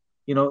worth it?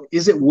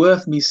 Is it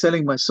worth me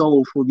selling my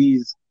soul for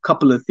these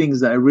couple of things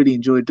that I really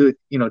enjoy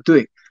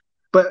doing?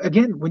 But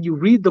again, when you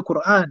read the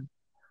Quran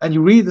and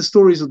you read the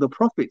stories of the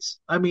prophets,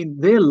 I mean,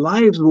 their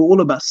lives were all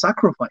about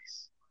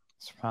sacrifice.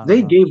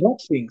 They Subhanallah. gave up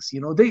things,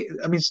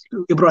 I mean,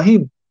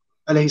 Ibrahim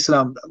alayhi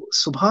salam,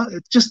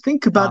 just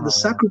think about the Subhanallah.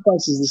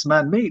 sacrifices this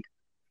man made.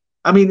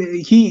 I mean,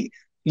 he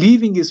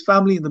leaving his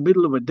family in the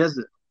middle of a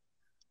desert,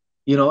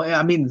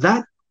 I mean,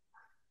 that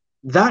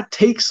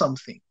takes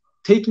something.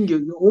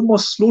 Taking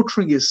almost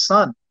slaughtering his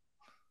son.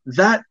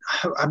 That,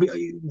 I mean,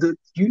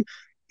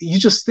 you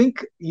just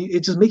think, it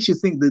just makes you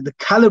think that the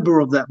caliber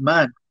of that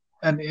man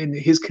and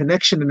his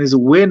connection and his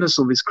awareness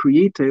of his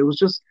creator, it was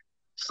just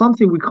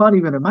something we can't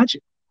even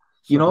imagine.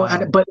 And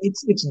Subhanallah. but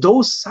it's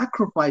those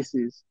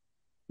sacrifices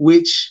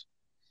which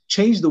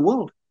change the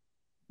world,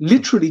 Sub-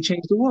 literally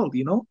change the world.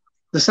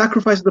 The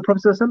sacrifice of the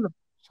Prophet ﷺ,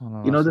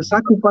 Subhanallah. the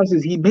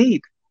sacrifices he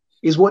made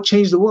is what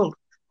changed the world.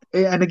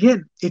 And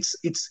again, it's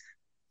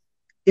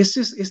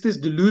this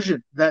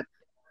delusion that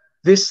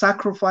this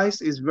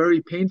sacrifice is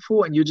very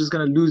painful and you're just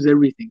going to lose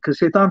everything. Because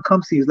Shaitan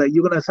comes to you, he's like,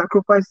 you're going to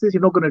sacrifice this,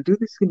 you're not going to do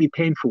this, it's going to be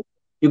painful.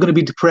 You're going to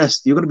be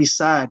depressed, you're going to be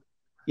sad,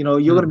 you're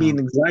going to be Mhm. in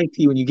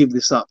anxiety when you give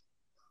this up.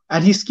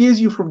 And he scares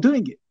you from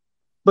doing it.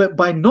 But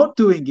by not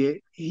doing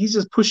it, he's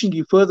just pushing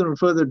you further and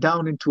further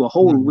down into a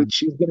hole, Mhm.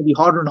 which is going to be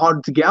harder and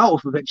harder to get out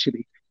of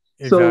eventually.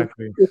 So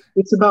Exactly.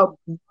 it's about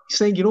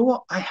saying, you know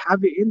what, I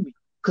have it in me.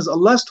 Because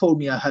Allah's told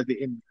me I have it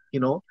in me.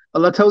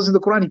 Allah tells in the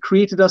Quran, He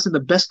created us in the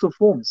best of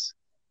forms,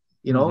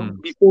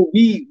 Mhm. before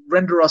we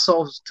render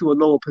ourselves to a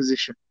lower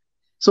position.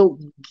 So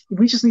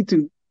we just need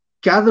to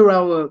gather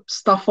our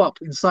stuff up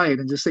inside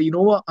and just say, you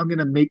know what, I'm going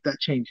to make that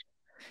change.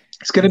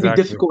 It's going to be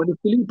Exactly. difficult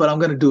initially, but I'm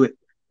going to do it.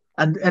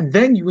 And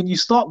then when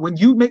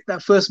you make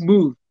that first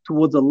move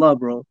towards Allah,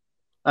 bro,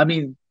 I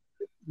mean,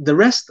 the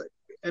rest,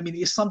 I mean,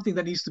 is something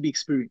that needs to be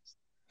experienced.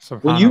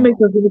 When you make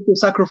Subhanallah. that initial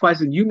sacrifice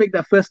and you make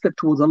that first step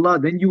towards Allah,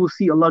 then you will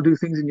see Allah do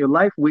things in your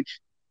life which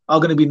are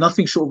going to be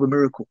nothing short of a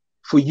miracle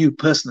for you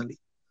personally.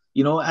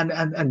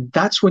 And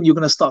that's when you're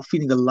going to start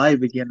feeling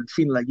alive again and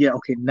feeling like, yeah,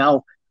 okay,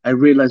 now I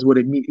realize what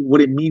it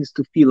means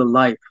to feel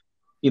alive.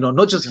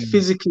 Not just Mhm.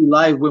 physically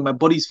alive where my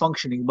body's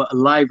functioning, but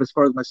alive as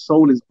far as my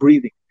soul is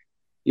breathing.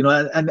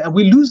 And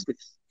we lose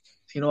this,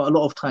 a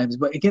lot of times.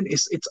 But again,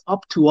 it's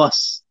up to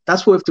us.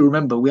 That's what we have to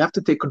remember. We have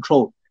to take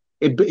control.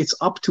 It's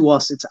up to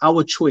us. It's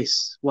our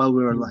choice while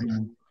we're alive.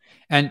 Mhm.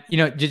 And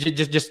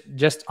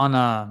just on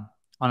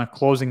a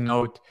closing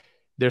note,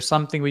 there's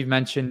something we've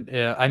mentioned.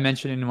 I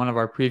mentioned in one of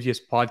our previous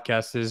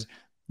podcasts is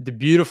the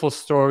beautiful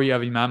story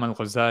of Imam Al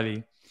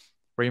Ghazali,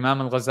 where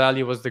Imam Al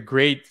Ghazali was the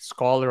great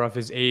scholar of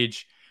his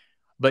age,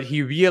 but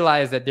he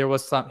realized that there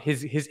was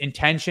his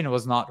intention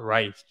was not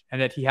right,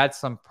 and that he had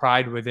some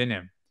pride within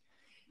him,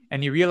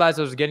 and he realized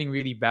it was getting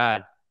really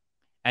bad,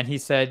 and he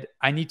said,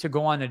 I need to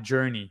go on a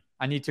journey.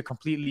 I need to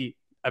completely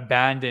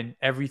abandon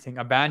everything,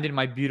 abandon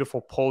my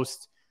beautiful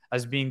post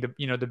as being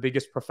the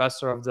biggest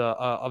professor of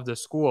the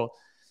school.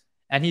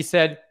 And he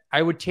said,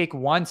 I would take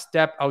one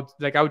step out,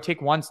 like I would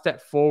take one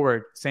step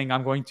forward, saying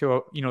I'm going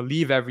to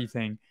leave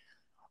everything,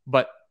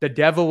 but the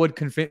devil would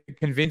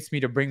convince me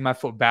to bring my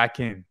foot back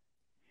in.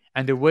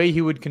 And the way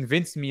he would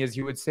convince me is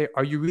he would say,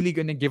 are you really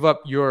going to give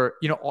up your,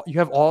 you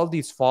have all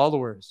these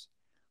followers,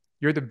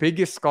 you're the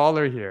biggest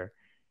scholar here,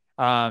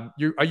 are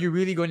you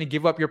really going to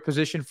give up your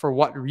position for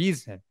what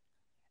reason?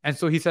 And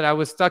so he said, I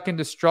was stuck in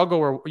the struggle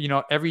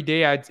where, every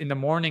day in the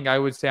morning, I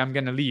would say, I'm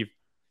going to leave.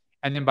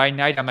 And then by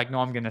night, I'm like, no,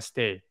 I'm going to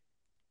stay.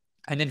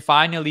 And then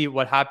finally,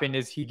 what happened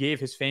is he gave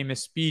his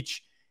famous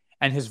speech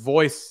and his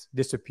voice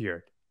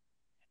disappeared.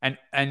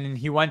 And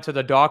he went to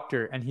the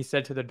doctor and he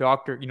said to the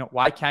doctor,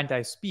 why can't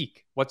I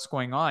speak? What's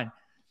going on?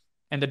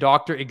 And the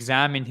doctor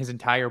examined his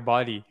entire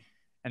body.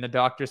 And the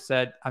doctor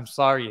said, I'm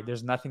sorry,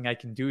 there's nothing I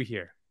can do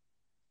here.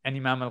 And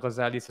Imam Al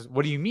Ghazali says,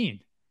 what do you mean?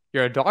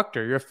 You're a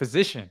doctor, you're a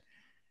physician.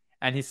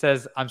 And he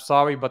says, I'm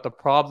sorry, but the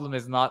problem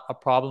is not a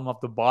problem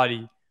of the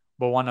body,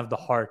 but one of the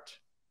heart.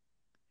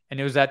 And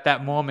it was at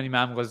that moment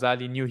Imam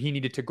Ghazali knew he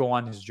needed to go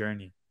on his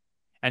journey.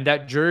 And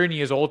that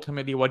journey is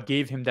ultimately what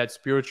gave him that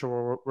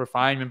spiritual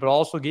refinement, but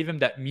also gave him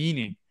that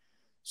meaning.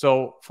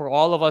 So for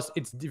all of us,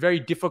 it's very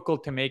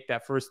difficult to make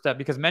that first step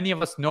because many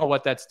of us know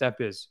what that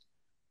step is,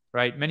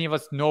 right? Many of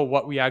us know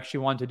what we actually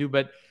want to do,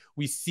 but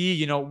we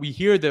see, we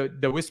hear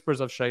the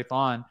whispers of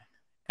shaitan,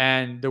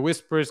 and the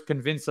whispers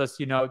convince us,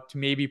 to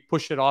maybe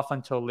push it off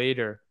until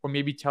later, or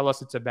maybe tell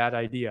us it's a bad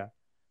idea.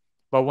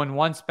 But when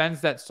one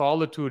spends that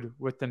solitude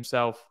with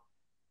himself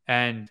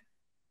and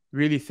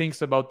really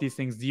thinks about these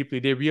things deeply,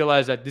 they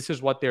realize that this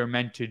is what they're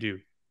meant to do.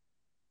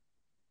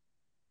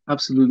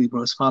 Absolutely,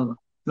 bro. SubhanAllah.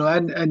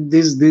 And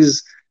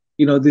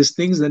there's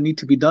things that need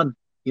to be done.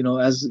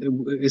 As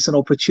it's an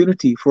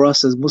opportunity for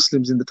us as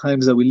Muslims in the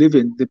times that we live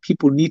in. The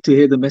people need to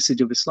hear the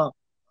message of Islam.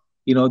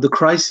 The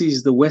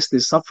crises the West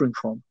is suffering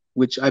from,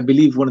 which I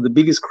believe one of the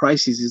biggest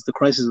crises is the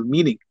crisis of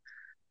meaning.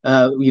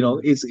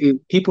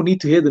 People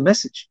need to hear the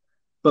message,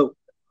 but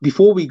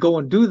before we go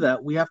and do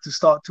that, we have to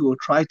start to or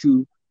try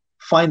to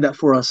find that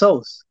for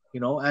ourselves.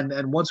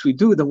 And once we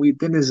do,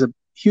 then there's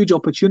huge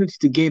opportunity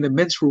to gain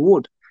immense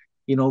reward,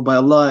 by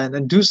Allah,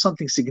 and do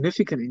something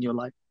significant in your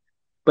life.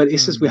 But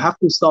it's just we Mm. have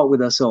to start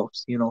with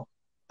ourselves,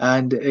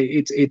 and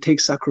it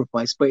takes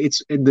sacrifice, but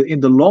it's in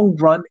the long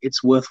run,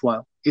 it's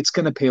worthwhile. It's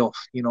gonna pay off.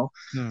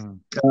 Mm.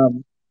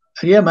 Um,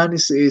 yeah, man,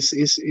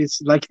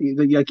 it's like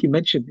you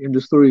mentioned in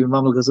the story of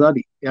Imam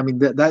al-Ghazali. I mean,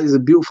 that is a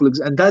beautiful,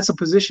 and that's a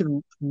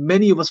position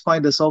many of us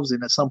find ourselves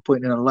in at some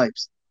point in our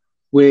lives,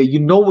 where you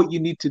know what you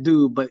need to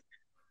do, but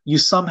you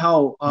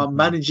somehow are Mhm.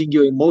 managing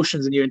your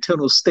emotions and your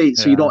internal state,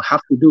 so you Yeah. don't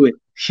have to do it,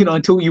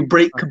 until you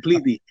break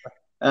completely.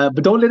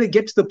 But don't let it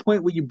get to the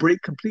point where you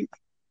break completely.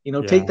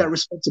 Yeah. Take that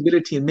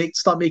responsibility and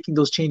start making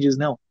those changes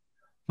now.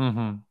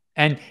 Hmm.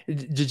 And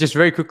just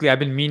very quickly, I've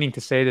been meaning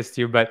to say this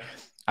to you, but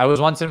I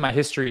was once in my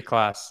history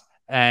class,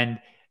 and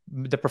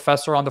the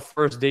professor on the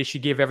first day, she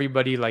gave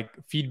everybody like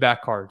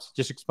feedback cards,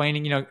 just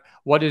explaining,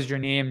 what is your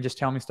name? Just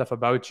tell me stuff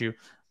about you.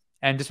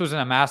 And this was in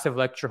a massive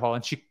lecture hall,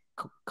 and she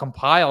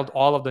compiled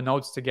all of the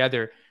notes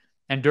together.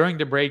 And during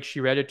the break, she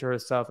read it to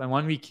herself. And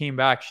when we came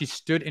back, she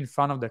stood in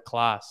front of the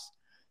class,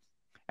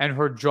 and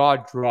her jaw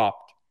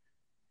dropped.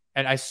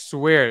 And I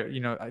swear,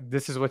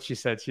 this is what she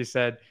said. She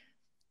said,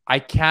 I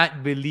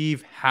can't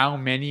believe how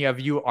many of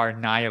you are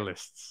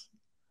nihilists.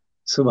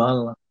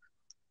 Subhanallah.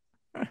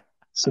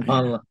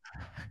 Subhanallah.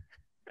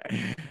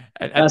 And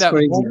at That's that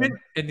crazy, moment, man.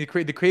 and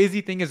the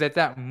crazy thing is, at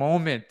that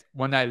moment,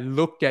 when I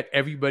looked at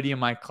everybody in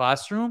my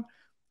classroom,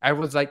 I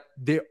was like,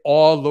 they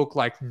all look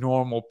like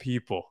normal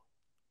people,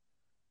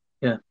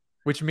 Yeah.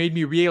 which made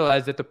me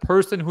realize that the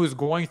person who's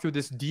going through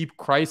this deep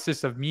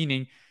crisis of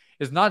meaning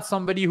is not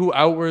somebody who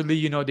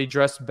outwardly, they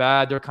dress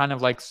bad, they're kind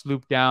of like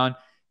slooped down.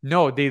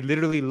 No, they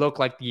literally look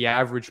like the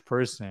average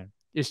person.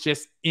 It's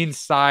just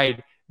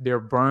inside they're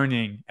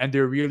burning, and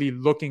they're really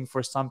looking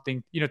for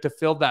something, to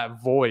fill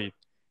that void.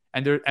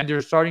 And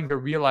they're starting to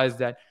realize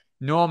that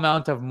no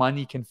amount of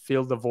money can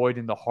fill the void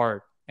in the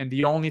heart. And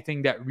the only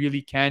thing that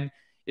really can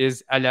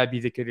is ala bi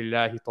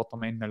dhikrillahi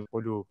tatma'innul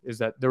qulub, is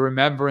that the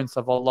remembrance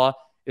of Allah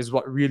is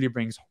what really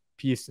brings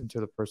peace into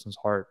the person's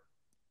heart.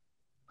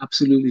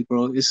 Absolutely,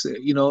 bro. It's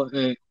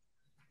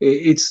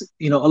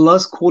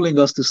Allah's calling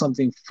us to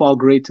something far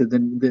greater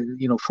than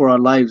for our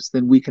lives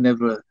than we can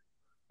ever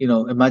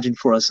imagine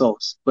for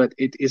ourselves. But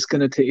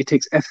it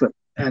takes effort,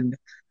 and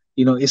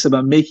it's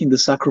about making the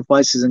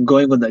sacrifices and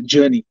going on that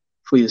journey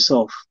for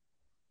yourself.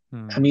 I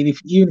Hmm. mean,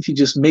 even if you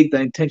just make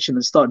that intention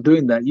and start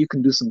doing that, you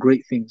can do some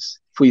great things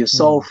for Hmm.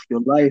 yourself,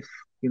 your life,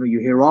 your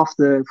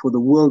hereafter, for the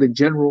world in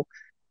general.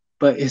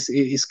 But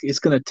it's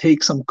going to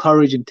take some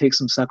courage and take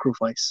some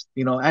sacrifice.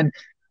 And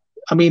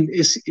I mean,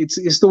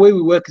 it's the way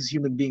we work as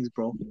human beings,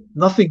 bro.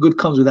 Nothing good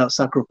comes without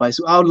sacrifice.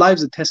 Our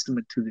lives are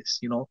testament to this.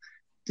 So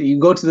you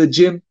go to the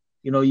gym,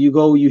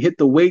 you hit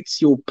the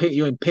weights, you're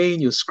in pain,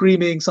 you're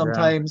screaming Yeah.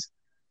 sometimes.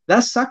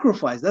 That's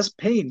sacrifice. That's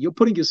pain. You're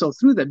putting yourself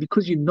through that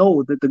because you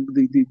know that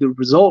the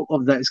result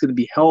of that is going to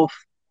be health,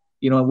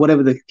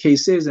 whatever the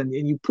case is, and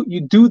you put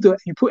in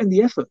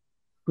the effort.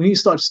 We need to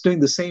start doing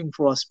the same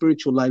for our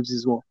spiritual lives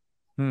as well.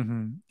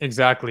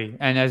 Exactly.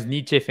 And as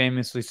Nietzsche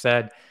famously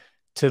said,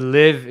 to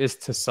live is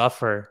to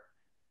suffer,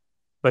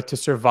 but to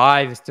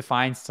survive is to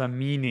find some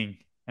meaning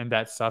in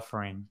that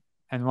suffering.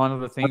 And one of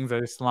the things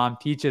that Islam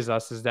teaches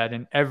us is that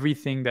in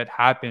everything that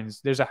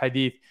happens, there's a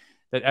hadith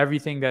that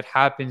everything that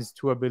happens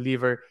to a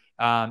believer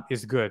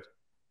is good.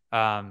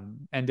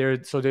 And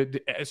there, so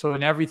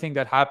in everything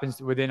that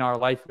happens within our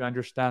life, we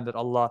understand that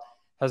Allah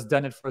has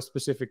done it for a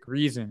specific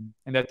reason,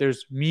 and that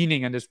there's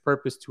meaning and there's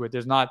purpose to it.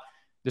 There's not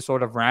this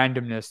sort of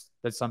randomness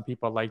that some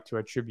people like to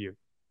attribute.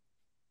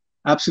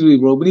 Absolutely,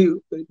 bro.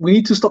 We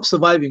need to stop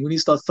surviving. We need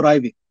to start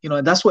thriving.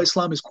 And that's what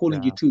Islam is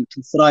calling you Yeah.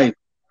 to thrive.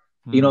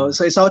 Hmm.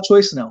 So it's our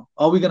choice now.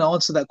 Are we going to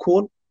answer that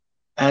call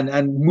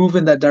and move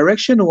in that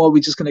direction, or are we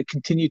just going to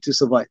continue to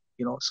survive?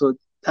 So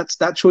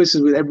that choice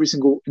is with every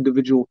single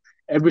individual,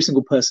 every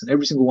single person,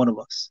 every single one of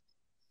us.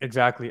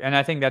 Exactly. And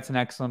I think that's an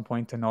excellent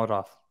point to note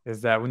off,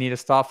 is that we need to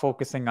stop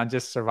focusing on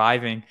just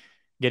surviving,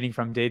 getting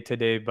from day to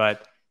day,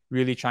 but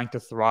really trying to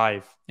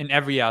thrive in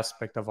every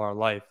aspect of our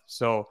life.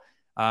 So,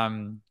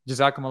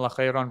 Jazakumullah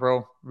khairan,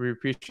 bro. We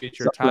appreciate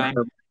your time.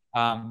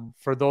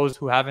 For those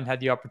who haven't had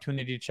the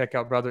opportunity to check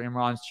out Brother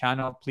Imran's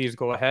channel, please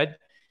go ahead.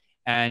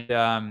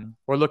 And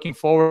we're looking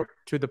forward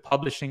to the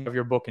publishing of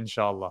your book,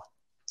 inshallah.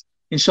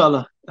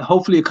 Inshallah.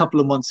 Hopefully a couple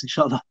of months,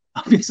 inshallah.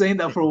 I've been saying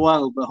that for a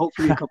while, but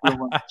hopefully a couple of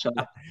months,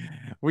 inshallah.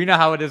 We know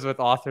how it is with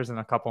authors in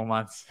a couple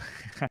months.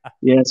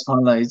 Yeah,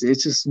 subhanAllah.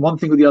 It's just one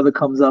thing or the other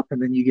comes up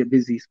and then you get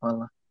busy,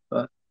 subhanAllah. But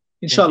Thank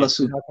you. inshallah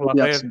soon. We'll Jazakallah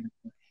be out khair. soon.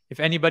 If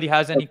anybody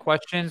has any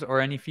questions or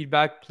any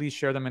feedback, please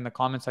share them in the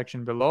comment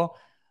section below.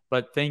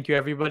 But thank you,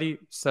 everybody.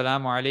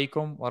 Assalamu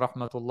alaikum wa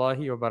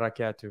rahmatullahi wa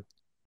barakatuh.